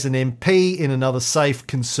again as an MP in another safe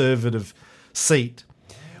Conservative seat,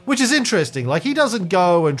 which is interesting. Like, he doesn't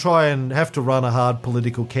go and try and have to run a hard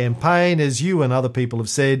political campaign, as you and other people have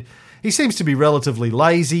said. He seems to be relatively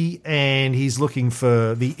lazy, and he's looking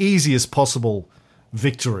for the easiest possible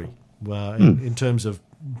victory in terms of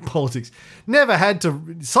politics.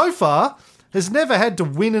 So far, has never had to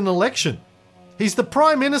win an election. He's the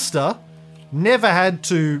Prime Minister, never had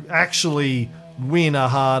to actually win a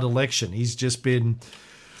hard election. He's just been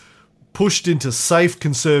pushed into safe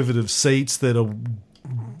Conservative seats that a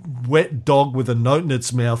wet dog with a note in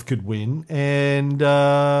its mouth could win, and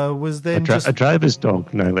was then a drover's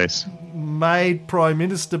dog, no less, made Prime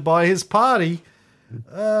Minister by his party.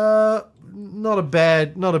 Not a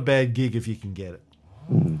bad gig if you can get it.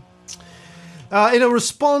 In a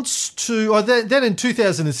response to then in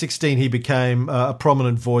 2016 he became a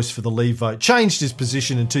prominent voice for the Leave vote, changed his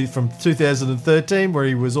position from 2013 where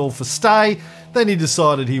he was all for stay, then he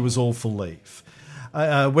decided he was all for leave.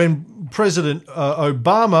 When President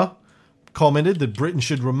Obama commented that Britain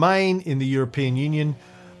should remain in the European Union,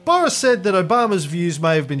 Boris said that Obama's views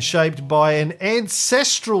may have been shaped by an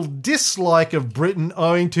ancestral dislike of Britain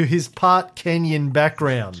owing to his part Kenyan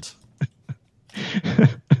background.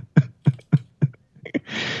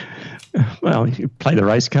 Well, you play the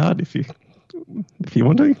race card if you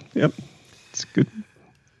want to. Yep, it's good.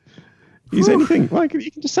 Use anything. Like, you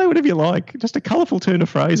can just say whatever you like. Just a colourful turn of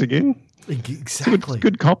phrase again. Exactly.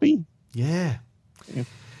 Good copy. Yeah.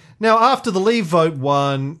 Now, after the Leave vote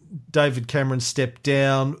won, David Cameron stepped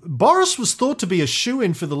down. Boris was thought to be a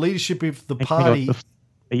shoo-in for the leadership of the party.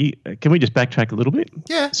 Can we just backtrack a little bit?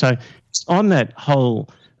 Yeah. So on that whole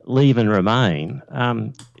Leave and Remain,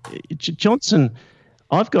 Johnson,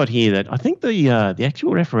 I've got here that I think the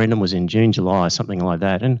actual referendum was in June, July, something like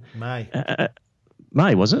that. And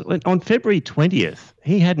May, was it? On February 20th,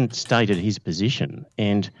 he hadn't stated his position,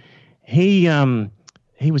 and he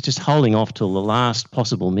was just holding off till the last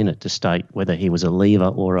possible minute to state whether he was a Leaver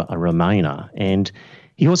or a Remainer. And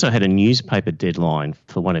he also had a newspaper deadline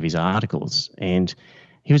for one of his articles, and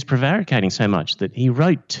he was prevaricating so much that he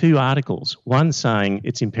wrote 2 articles, one saying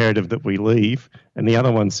it's imperative that we leave and the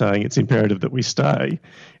other one saying it's imperative that we stay.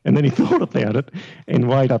 And then he thought about it and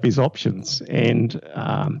weighed up his options and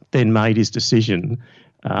then made his decision,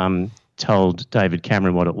 told David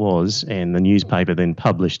Cameron what it was, and the newspaper then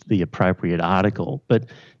published the appropriate article. But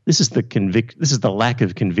this is the lack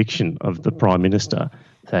of conviction of the Prime Minister,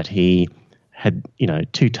 that he had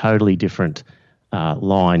 2 totally different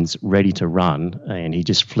lines ready to run, and he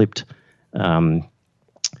just flipped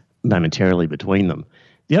momentarily between them.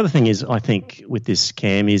 The other thing is, I think, with this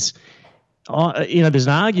scam is there's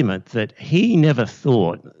an argument that he never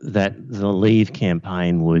thought that the Leave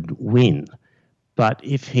campaign would win. But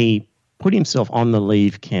if he put himself on the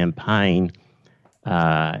Leave campaign,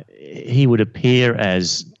 he would appear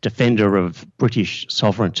as defender of British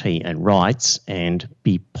sovereignty and rights and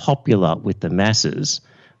be popular with the masses,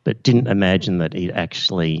 but didn't imagine that he'd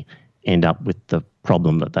actually end up with the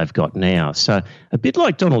problem that they've got now. So a bit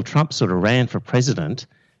like Donald Trump sort of ran for president,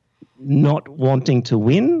 not wanting to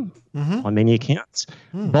win on many accounts.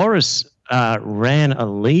 Boris ran a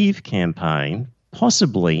Leave campaign,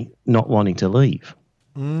 possibly not wanting to leave.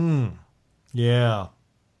 Yeah.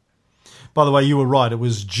 By the way, you were right. It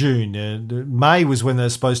was June. May was when they were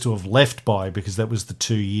supposed to have left by, because that was the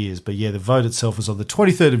 2 years. But yeah, the vote itself was on the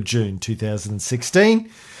 23rd of June, 2016,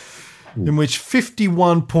 in which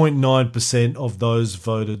 51.9% of those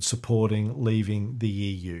voted supporting leaving the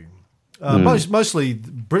EU. Mostly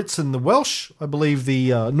Brits and the Welsh. I believe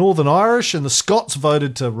the Northern Irish and the Scots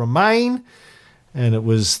voted to remain, and it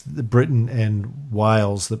was Britain and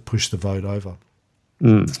Wales that pushed the vote over.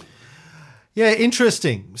 Yeah,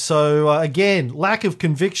 interesting. So, again, lack of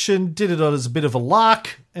conviction, did it as a bit of a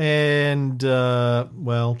lark, and,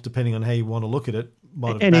 well, depending on how you want to look at it,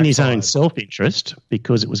 might have and in his own backfired. self-interest,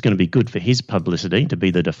 because it was going to be good for his publicity to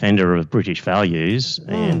be the defender of British values.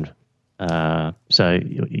 And so,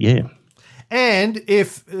 yeah. And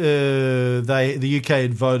if the UK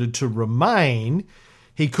had voted to remain,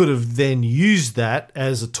 he could have then used that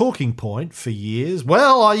as a talking point for years.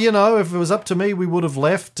 Well, if it was up to me, we would have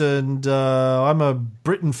left, and I'm a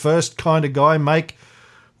Britain first kind of guy. Make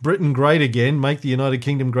Britain great again, make the United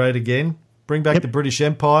Kingdom great again, bring back the British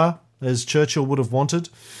Empire, as Churchill would have wanted.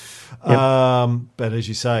 But as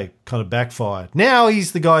you say, kind of backfired. Now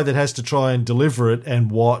he's the guy that has to try and deliver it and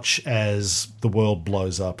watch as the world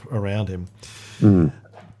blows up around him.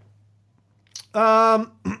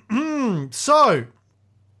 So,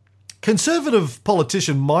 Conservative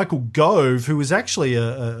politician Michael Gove, who was actually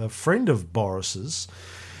a friend of Boris's,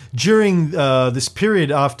 during this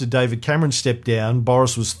period after David Cameron stepped down,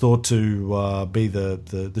 Boris was thought to be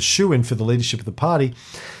the shoo-in for the leadership of the party,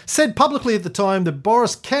 said publicly at the time that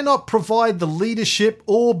Boris cannot provide the leadership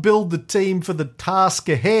or build the team for the task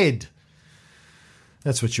ahead.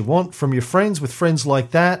 That's what you want from your friends. With friends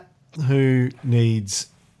like that, who needs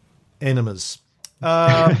enemies?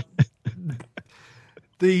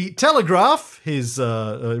 The Telegraph, his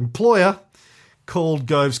employer, called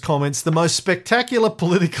Gove's comments the most spectacular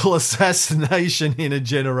political assassination in a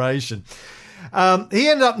generation. He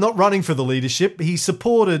ended up not running for the leadership. He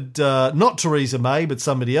supported not Theresa May, but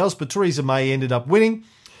somebody else, but Theresa May ended up winning.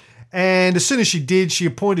 And as soon as she did, she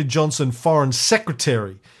appointed Johnson Foreign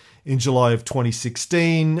Secretary in July of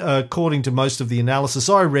 2016. According to most of the analysis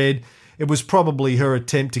I read, it was probably her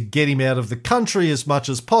attempt to get him out of the country as much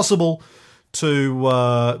as possible, to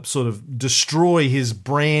sort of destroy his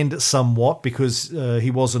brand somewhat, because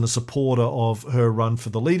he wasn't a supporter of her run for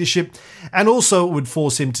the leadership. And also it would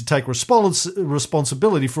force him to take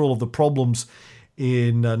responsibility for all of the problems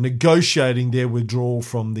in negotiating their withdrawal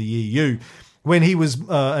from the EU. When he was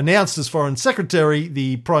announced as Foreign Secretary,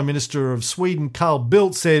 the Prime Minister of Sweden, Carl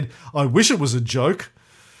Bildt, said, "I wish it was a joke."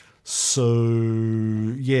 So,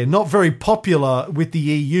 yeah, not very popular with the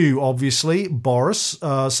EU, obviously, Boris.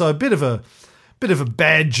 So a bit of a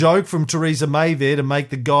bad joke from Theresa May there to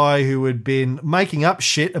make the guy who had been making up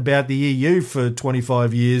shit about the EU for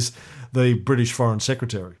 25 years the British Foreign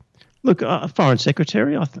Secretary. Look, Foreign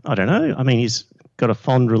Secretary, I don't know. I mean, he's got a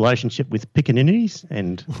fond relationship with pickaninnies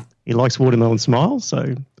and he likes watermelon smiles.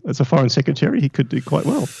 So as a Foreign Secretary, he could do quite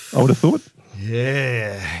well, I would have thought.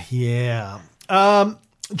 Yeah.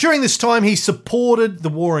 During this time, he supported the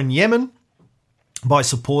war in Yemen. By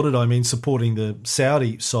supported, I mean supporting the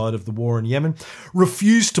Saudi side of the war in Yemen.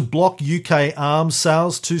 Refused to block UK arms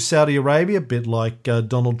sales to Saudi Arabia, a bit like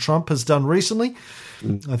Donald Trump has done recently.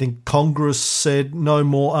 I think Congress said no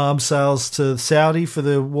more arms sales to Saudi for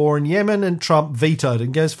the war in Yemen, and Trump vetoed it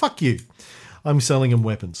and goes, "Fuck you. I'm selling them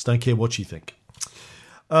weapons. Don't care what you think."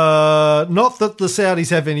 Not that the Saudis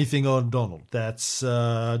have anything on Donald. That's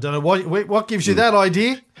I don't know what gives you that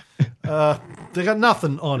idea. They got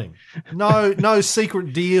nothing on him. No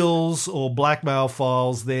secret deals or blackmail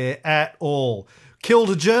files there at all. Killed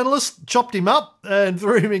a journalist, chopped him up, and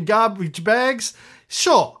threw him in garbage bags.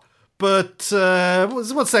 Sure, but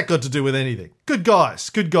what's that got to do with anything? Good guys,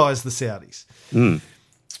 the Saudis.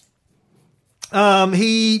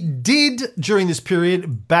 He did, during this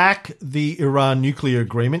period, back the Iran nuclear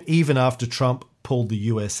agreement, even after Trump pulled the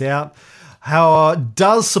US out.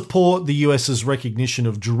 Does support the US's recognition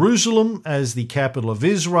of Jerusalem as the capital of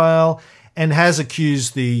Israel, and has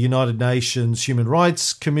accused the United Nations Human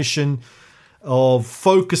Rights Commission of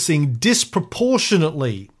focusing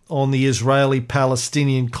disproportionately on the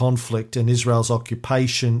Israeli-Palestinian conflict and Israel's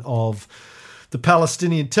occupation of the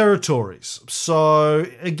Palestinian territories. So,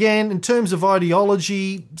 again, in terms of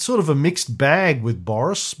ideology, sort of a mixed bag with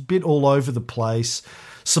Boris, bit all over the place,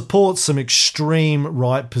 supports some extreme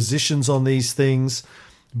right positions on these things,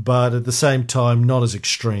 but at the same time, not as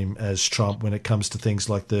extreme as Trump when it comes to things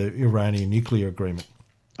like the Iranian nuclear agreement.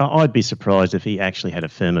 I'd be surprised if he actually had a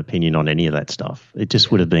firm opinion on any of that stuff. It just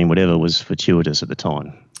would have been whatever was fortuitous at the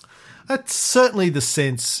time. That's certainly the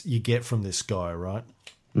sense you get from this guy, right?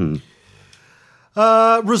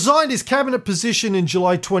 Resigned his cabinet position in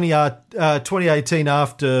July 2018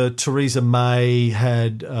 after Theresa May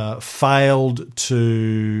had failed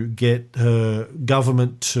to get her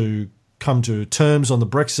government to come to terms on the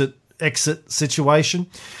Brexit exit situation.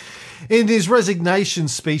 In his resignation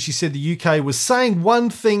speech, he said the UK was saying one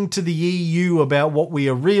thing to the EU about what we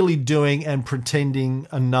are really doing and pretending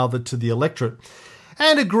another to the electorate,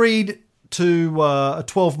 and agreed to a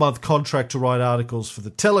 12-month contract to write articles for The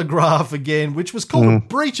Telegraph again, which was called a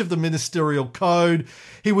breach of the ministerial code.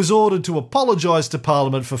 He was ordered to apologise to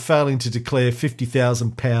Parliament for failing to declare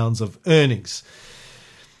 £50,000 of earnings.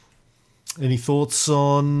 Any thoughts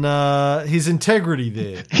on his integrity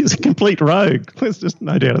there? He's a complete rogue. There's just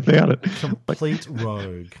no doubt about it. Complete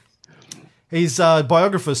rogue. His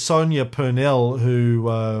biographer, Sonia Purnell,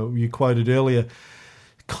 who you quoted earlier,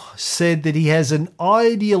 said that he has an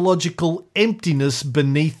ideological emptiness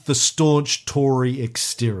beneath the staunch Tory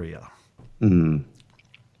exterior. Yep.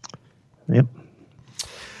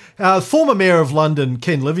 Former Mayor of London,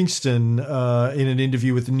 Ken Livingstone, in an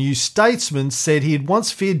interview with the New Statesman, said he had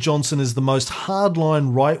once feared Johnson as the most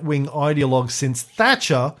hardline right-wing ideologue since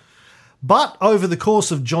Thatcher, but over the course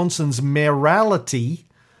of Johnson's mayoralty,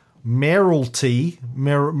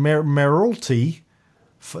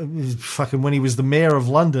 fucking when he was the mayor of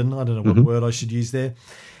London, I don't know what word I should use there,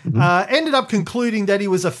 ended up concluding that he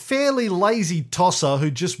was a fairly lazy tosser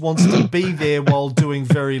who just wants to be there while doing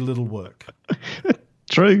very little work.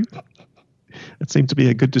 True. That seems to be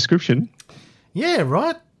a good description. Yeah,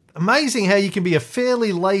 right? Amazing how you can be a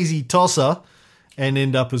fairly lazy tosser and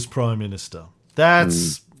end up as Prime Minister.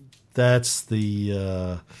 That's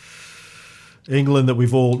the England that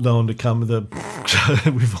we've all known to come,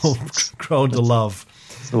 we've all grown to love.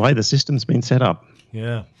 It's the way the system's been set up.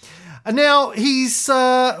 Yeah. And now he's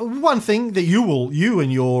one thing that you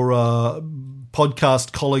and your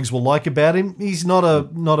podcast colleagues will like about him. He's not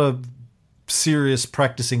a serious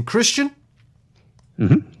practicing Christian.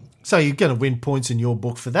 So you're going to win points in your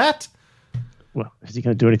book for that. Well, is he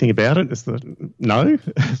going to do anything about it? No,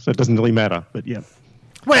 so it doesn't really matter. But yeah.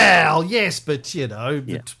 Well, yes, but you know,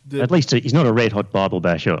 at least he's not a red hot Bible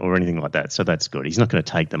basher or anything like that. So that's good. He's not going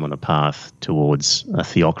to take them on a path towards a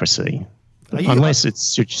theocracy, unless it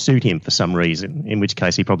should suit him for some reason. In which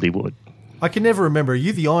case, he probably would. I can never remember. Are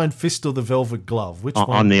you the Iron Fist or the Velvet Glove? Which one?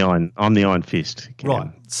 I'm the Iron Fist. Right.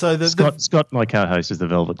 So Scott, my co-host, is the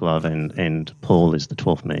Velvet Glove, and Paul is the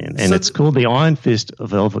 12th man. And it's called the Iron Fist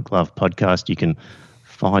Velvet Glove podcast. You can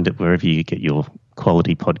find it wherever you get your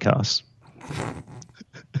quality podcasts.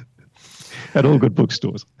 At all good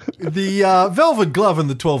bookstores. The Velvet Glove and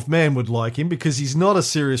the 12th Man would like him because he's not a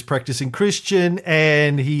serious practicing Christian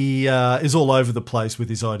and he is all over the place with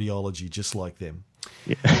his ideology, just like them.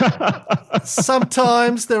 Yeah.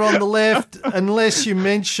 Sometimes they're on the left, unless you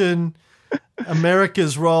mention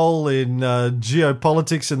America's role in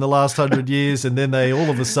geopolitics in the last 100 years, and then they all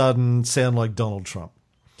of a sudden sound like Donald Trump.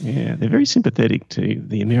 Yeah, they're very sympathetic to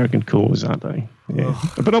the American cause, aren't they? Yeah.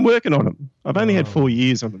 But I'm working on them. I've only had 4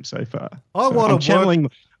 years on them so far. I'm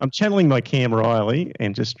channeling my Cam Riley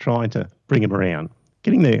and just trying to bring him around,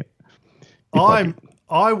 getting there. I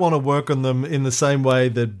want to work on them in the same way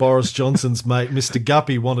that Boris Johnson's mate, Mr.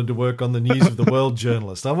 Guppy, wanted to work on the News of the World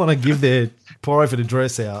journalist. I want to give their private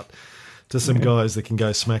address out to some guys that can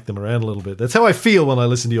go smack them around a little bit. That's how I feel when I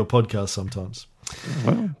listen to your podcast sometimes.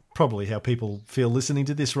 Well, probably how people feel listening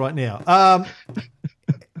to this right now.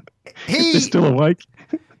 They're still awake.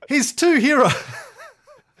 His two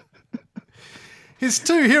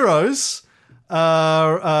heroes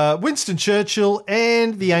are Winston Churchill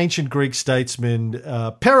and the ancient Greek statesman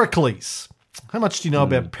Pericles. How much do you know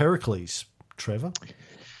about Pericles, Trevor?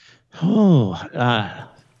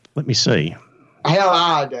 Let me see. Hell,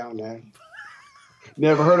 I don't know.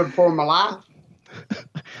 Never heard of it before in my life.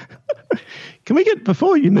 Can we get,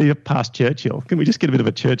 before you move past Churchill, can we just get a bit of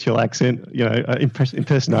a Churchill accent,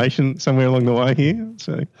 impersonation somewhere along the way here?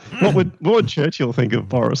 So what would Churchill think of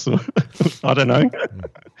Boris? I don't know.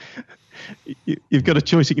 You've got a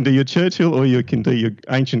choice. You can do your Churchill or you can do your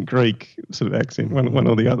ancient Greek sort of accent, one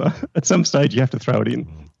or the other. At some stage, you have to throw it in.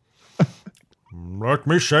 Let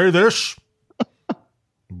me say this,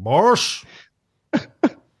 Boris.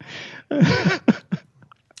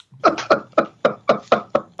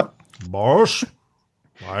 Boris,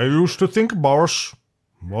 I used to think Boris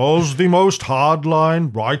was the most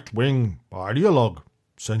hardline right-wing ideologue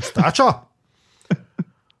since Thatcher.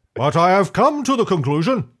 But I have come to the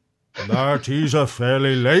conclusion that he's a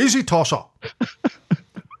fairly lazy tosser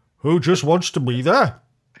who just wants to be there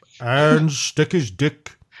and stick his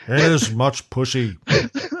dick in as much pussy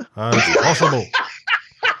as possible.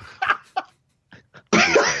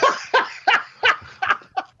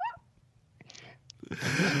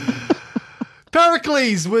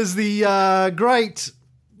 Pericles was the great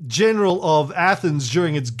general of Athens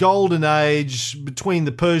during its golden age between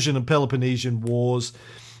the Persian and Peloponnesian Wars.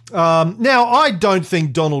 Now, I don't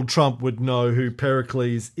think Donald Trump would know who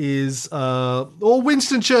Pericles is, or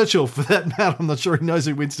Winston Churchill, for that matter. I'm not sure he knows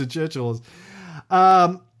who Winston Churchill is.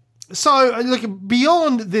 So, look,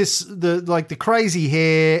 beyond this, the crazy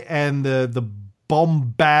hair and the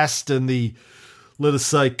bombast and the, let us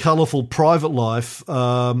say, colourful private life,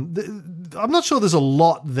 I'm not sure there's a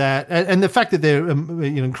lot that, and the fact that they're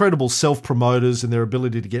incredible self-promoters and their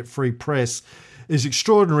ability to get free press is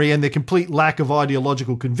extraordinary, and their complete lack of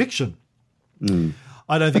ideological conviction.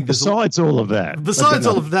 I don't think there's... Besides all of that,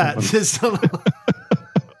 there's not...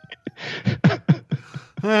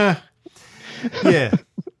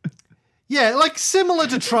 Yeah, like similar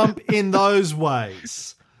to Trump in those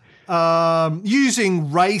ways. Using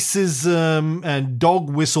racism and dog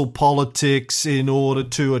whistle politics in order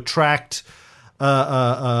to attract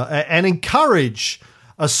and encourage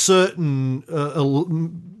a certain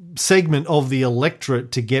segment of the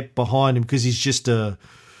electorate to get behind him because he's just a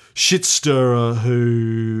shit stirrer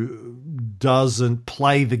who doesn't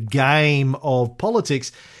play the game of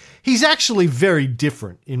politics. He's actually very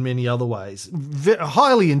different in many other ways.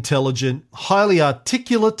 Highly intelligent, highly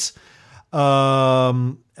articulate,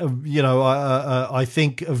 I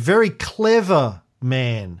think a very clever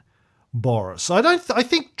man, Boris. I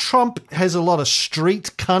think Trump has a lot of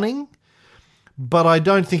street cunning, but I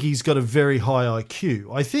don't think he's got a very high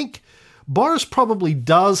IQ. I think Boris probably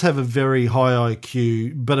does have a very high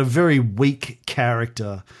IQ, but a very weak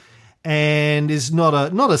character, and is not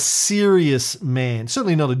a serious man.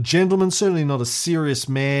 Certainly not a gentleman, certainly not a serious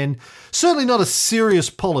man, certainly not a serious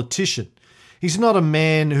politician. He's not a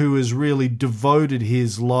man who has really devoted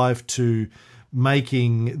his life to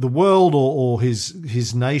making the world or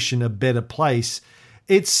his nation a better place.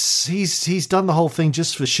 He's done the whole thing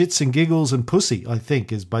just for shits and giggles and pussy, I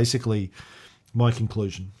think, is basically my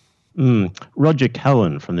conclusion. Roger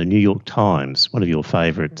Cohen from the New York Times, one of your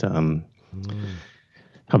favourite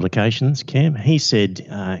publications, Cam, he said,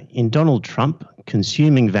 in Donald Trump,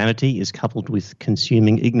 consuming vanity is coupled with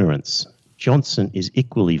consuming ignorance. Johnson is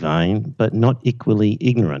equally vain, but not equally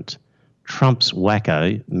ignorant. Trump's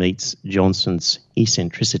wacko meets Johnson's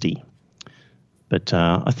eccentricity. But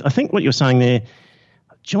I think what you're saying there,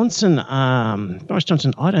 Boris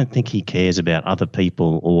Johnson, I don't think he cares about other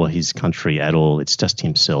people or his country at all. It's just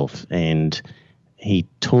himself. And he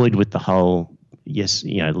toyed with the whole,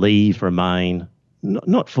 leave, remain,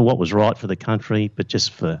 not for what was right for the country, but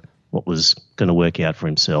just for what was going to work out for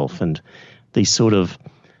himself. And these sort of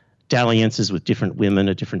dalliances with different women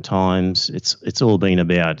at different times, it's all been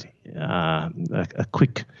about a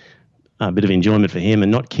quick bit of enjoyment for him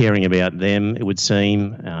and not caring about them, it would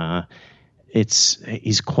seem.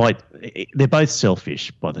 They're both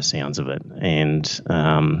selfish by the sounds of it, and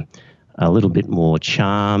a little bit more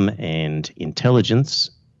charm and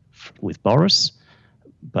intelligence with Boris,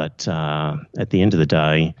 but at the end of the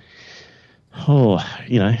day,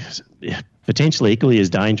 potentially equally as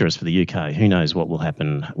dangerous for the UK. Who knows what will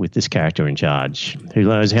happen with this character in charge? Who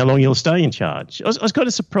knows how long he'll stay in charge? I was kind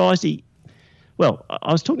of surprised I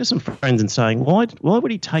was talking to some friends and saying, why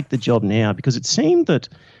would he take the job now? Because it seemed that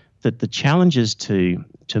the challenges to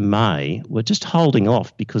May were just holding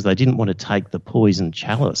off because they didn't want to take the poison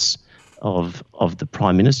chalice of the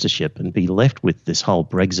prime ministership and be left with this whole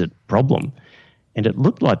Brexit problem. And it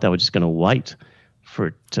looked like they were just going to wait for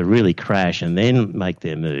it to really crash and then make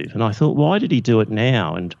their move. And I thought, why did he do it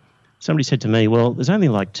now? And somebody said to me, well, there's only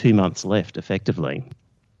like 2 months left effectively.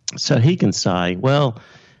 So he can say, well,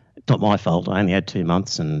 it's not my fault. I only had 2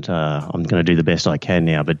 months and I'm going to do the best I can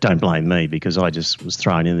now, but don't blame me because I just was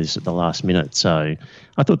thrown in this at the last minute. So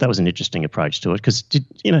I thought that was an interesting approach to it because,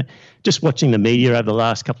 just watching the media over the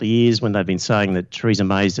last couple of years when they've been saying that Theresa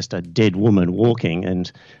May is just a dead woman walking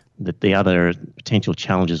and that the other potential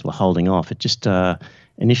challenges were holding off, it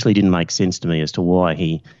initially didn't make sense to me as to why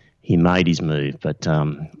he made his move. But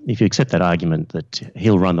if you accept that argument that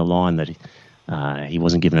he'll run the line, that he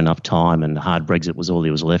wasn't given enough time and hard Brexit was all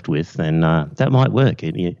he was left with, then that might work.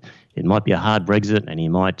 It might be a hard Brexit, and he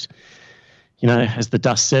might, as the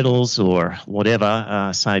dust settles or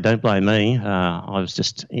whatever, say, don't blame me. I was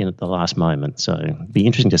just in at the last moment. So it'd be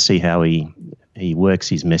interesting to see how he works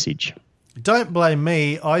his message. Don't blame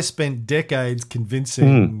me. I spent decades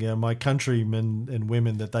convincing my countrymen and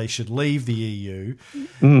women that they should leave the EU,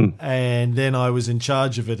 and then I was in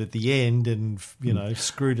charge of it at the end and,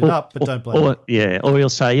 screwed it up, but don't blame me. Yeah, or he'll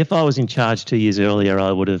say, if I was in charge 2 years earlier,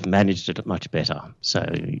 I would have managed it much better. So,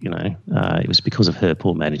 it was because of her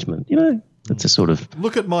poor management. That's a sort of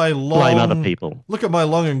blame other people. Look at my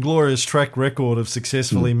long and glorious track record of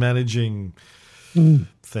successfully managing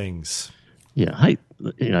things. Yeah, hey,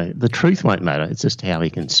 the truth won't matter. It's just how he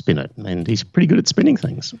can spin it, and he's pretty good at spinning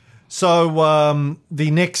things. So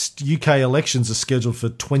the next UK elections are scheduled for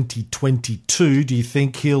 2022. Do you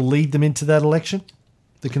think he'll lead them into that election,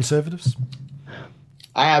 the Conservatives?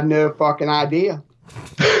 I have no fucking idea.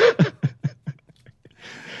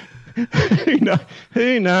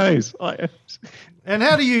 Who knows? And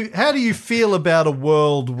how do you feel about a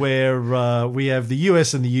world where we have the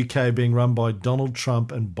US and the UK being run by Donald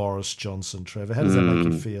Trump and Boris Johnson, Trevor? How does that make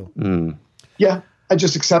you feel? Yeah, I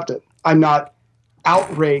just accept it. I'm not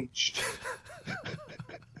outraged.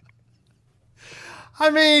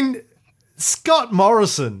 I mean, Scott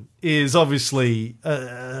Morrison is obviously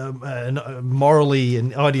a morally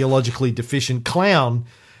and ideologically deficient clown,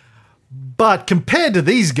 but compared to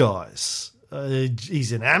these guys,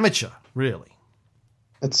 he's an amateur, really.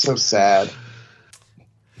 It's so sad.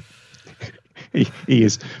 He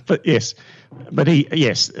is, but yes,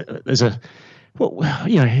 there's a. Well,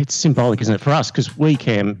 it's symbolic, isn't it, for us? Because we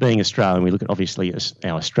can, being Australian, we look at obviously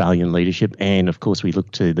our Australian leadership, and of course we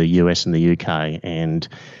look to the US and the UK. And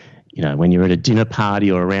when you're at a dinner party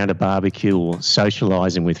or around a barbecue or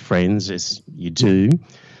socialising with friends, as you do,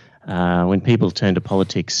 when people turn to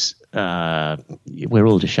politics, we're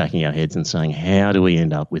all just shaking our heads and saying, how do we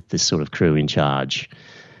end up with this sort of crew in charge?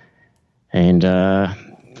 And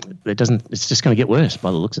it's just going to get worse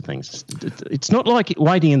by the looks of things. It's not like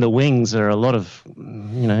waiting in the wings. There are a lot of,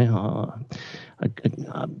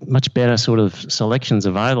 much better sort of selections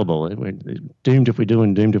available. We're doomed if we do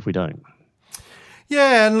and doomed if we don't.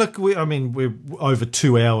 Yeah, and look, we're over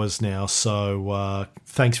 2 hours now, so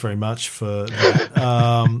thanks very much for that.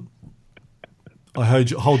 I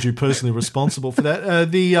hold you personally responsible for that.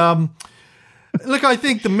 Look, I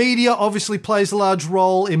think the media obviously plays a large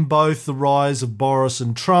role in both the rise of Boris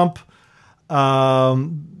and Trump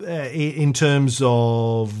in terms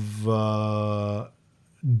of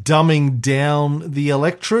dumbing down the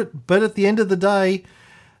electorate. But at the end of the day,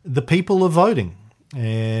 the people are voting,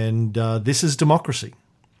 and this is democracy.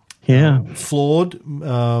 Yeah. Flawed,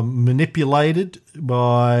 manipulated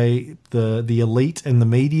by the elite and the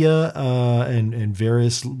media and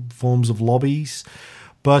various forms of lobbies.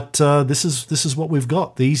 But this is what we've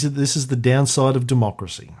got. This is the downside of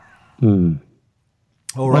democracy.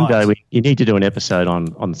 All right. One day you need to do an episode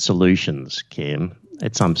on solutions, Cam,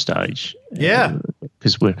 at some stage. Yeah.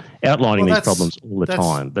 Because we're outlining these problems all the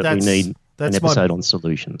time, but we need an episode on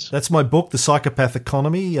solutions. That's my book, The Psychopath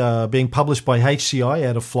Economy, being published by HCI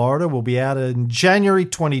out of Florida. Will be out in January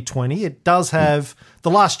 2020. It does have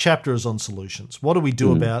the last chapter is on solutions. What do we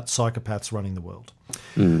do about psychopaths running the world?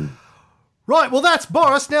 Right, well, that's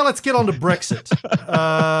Boris. Now let's get on to Brexit.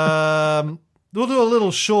 We'll do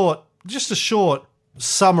a short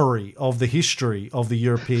summary of the history of the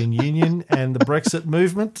European Union and the Brexit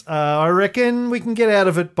movement. I reckon we can get out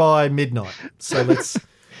of it by midnight. So let's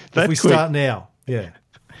start now. Yeah.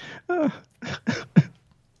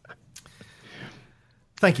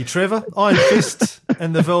 Thank you, Trevor. Iron Fist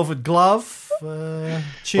and the Velvet Glove.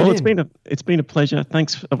 It's been a pleasure.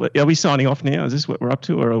 Thanks. Are we signing off now? Is this what we're up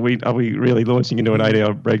to, or are we really launching into an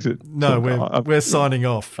 8-hour Brexit? No, we're signing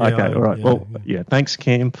off. Okay, all right. Thanks,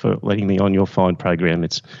 Cam, for letting me on your fine program.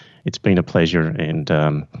 It's been a pleasure, and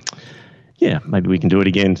maybe we can do it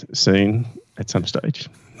again soon at some stage.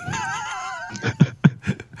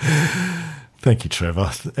 Thank you,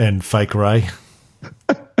 Trevor, and Fake Ray.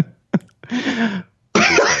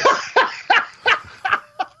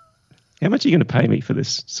 How much are you going to pay me for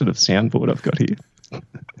this sort of soundboard I've got here?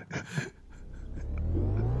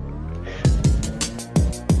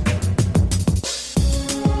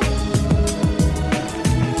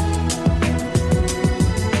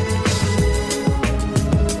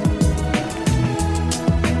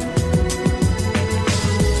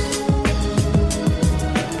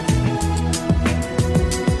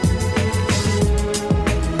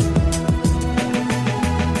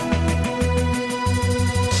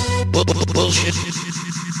 Bullshit.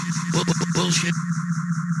 Bullshit.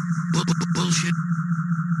 Bullshit.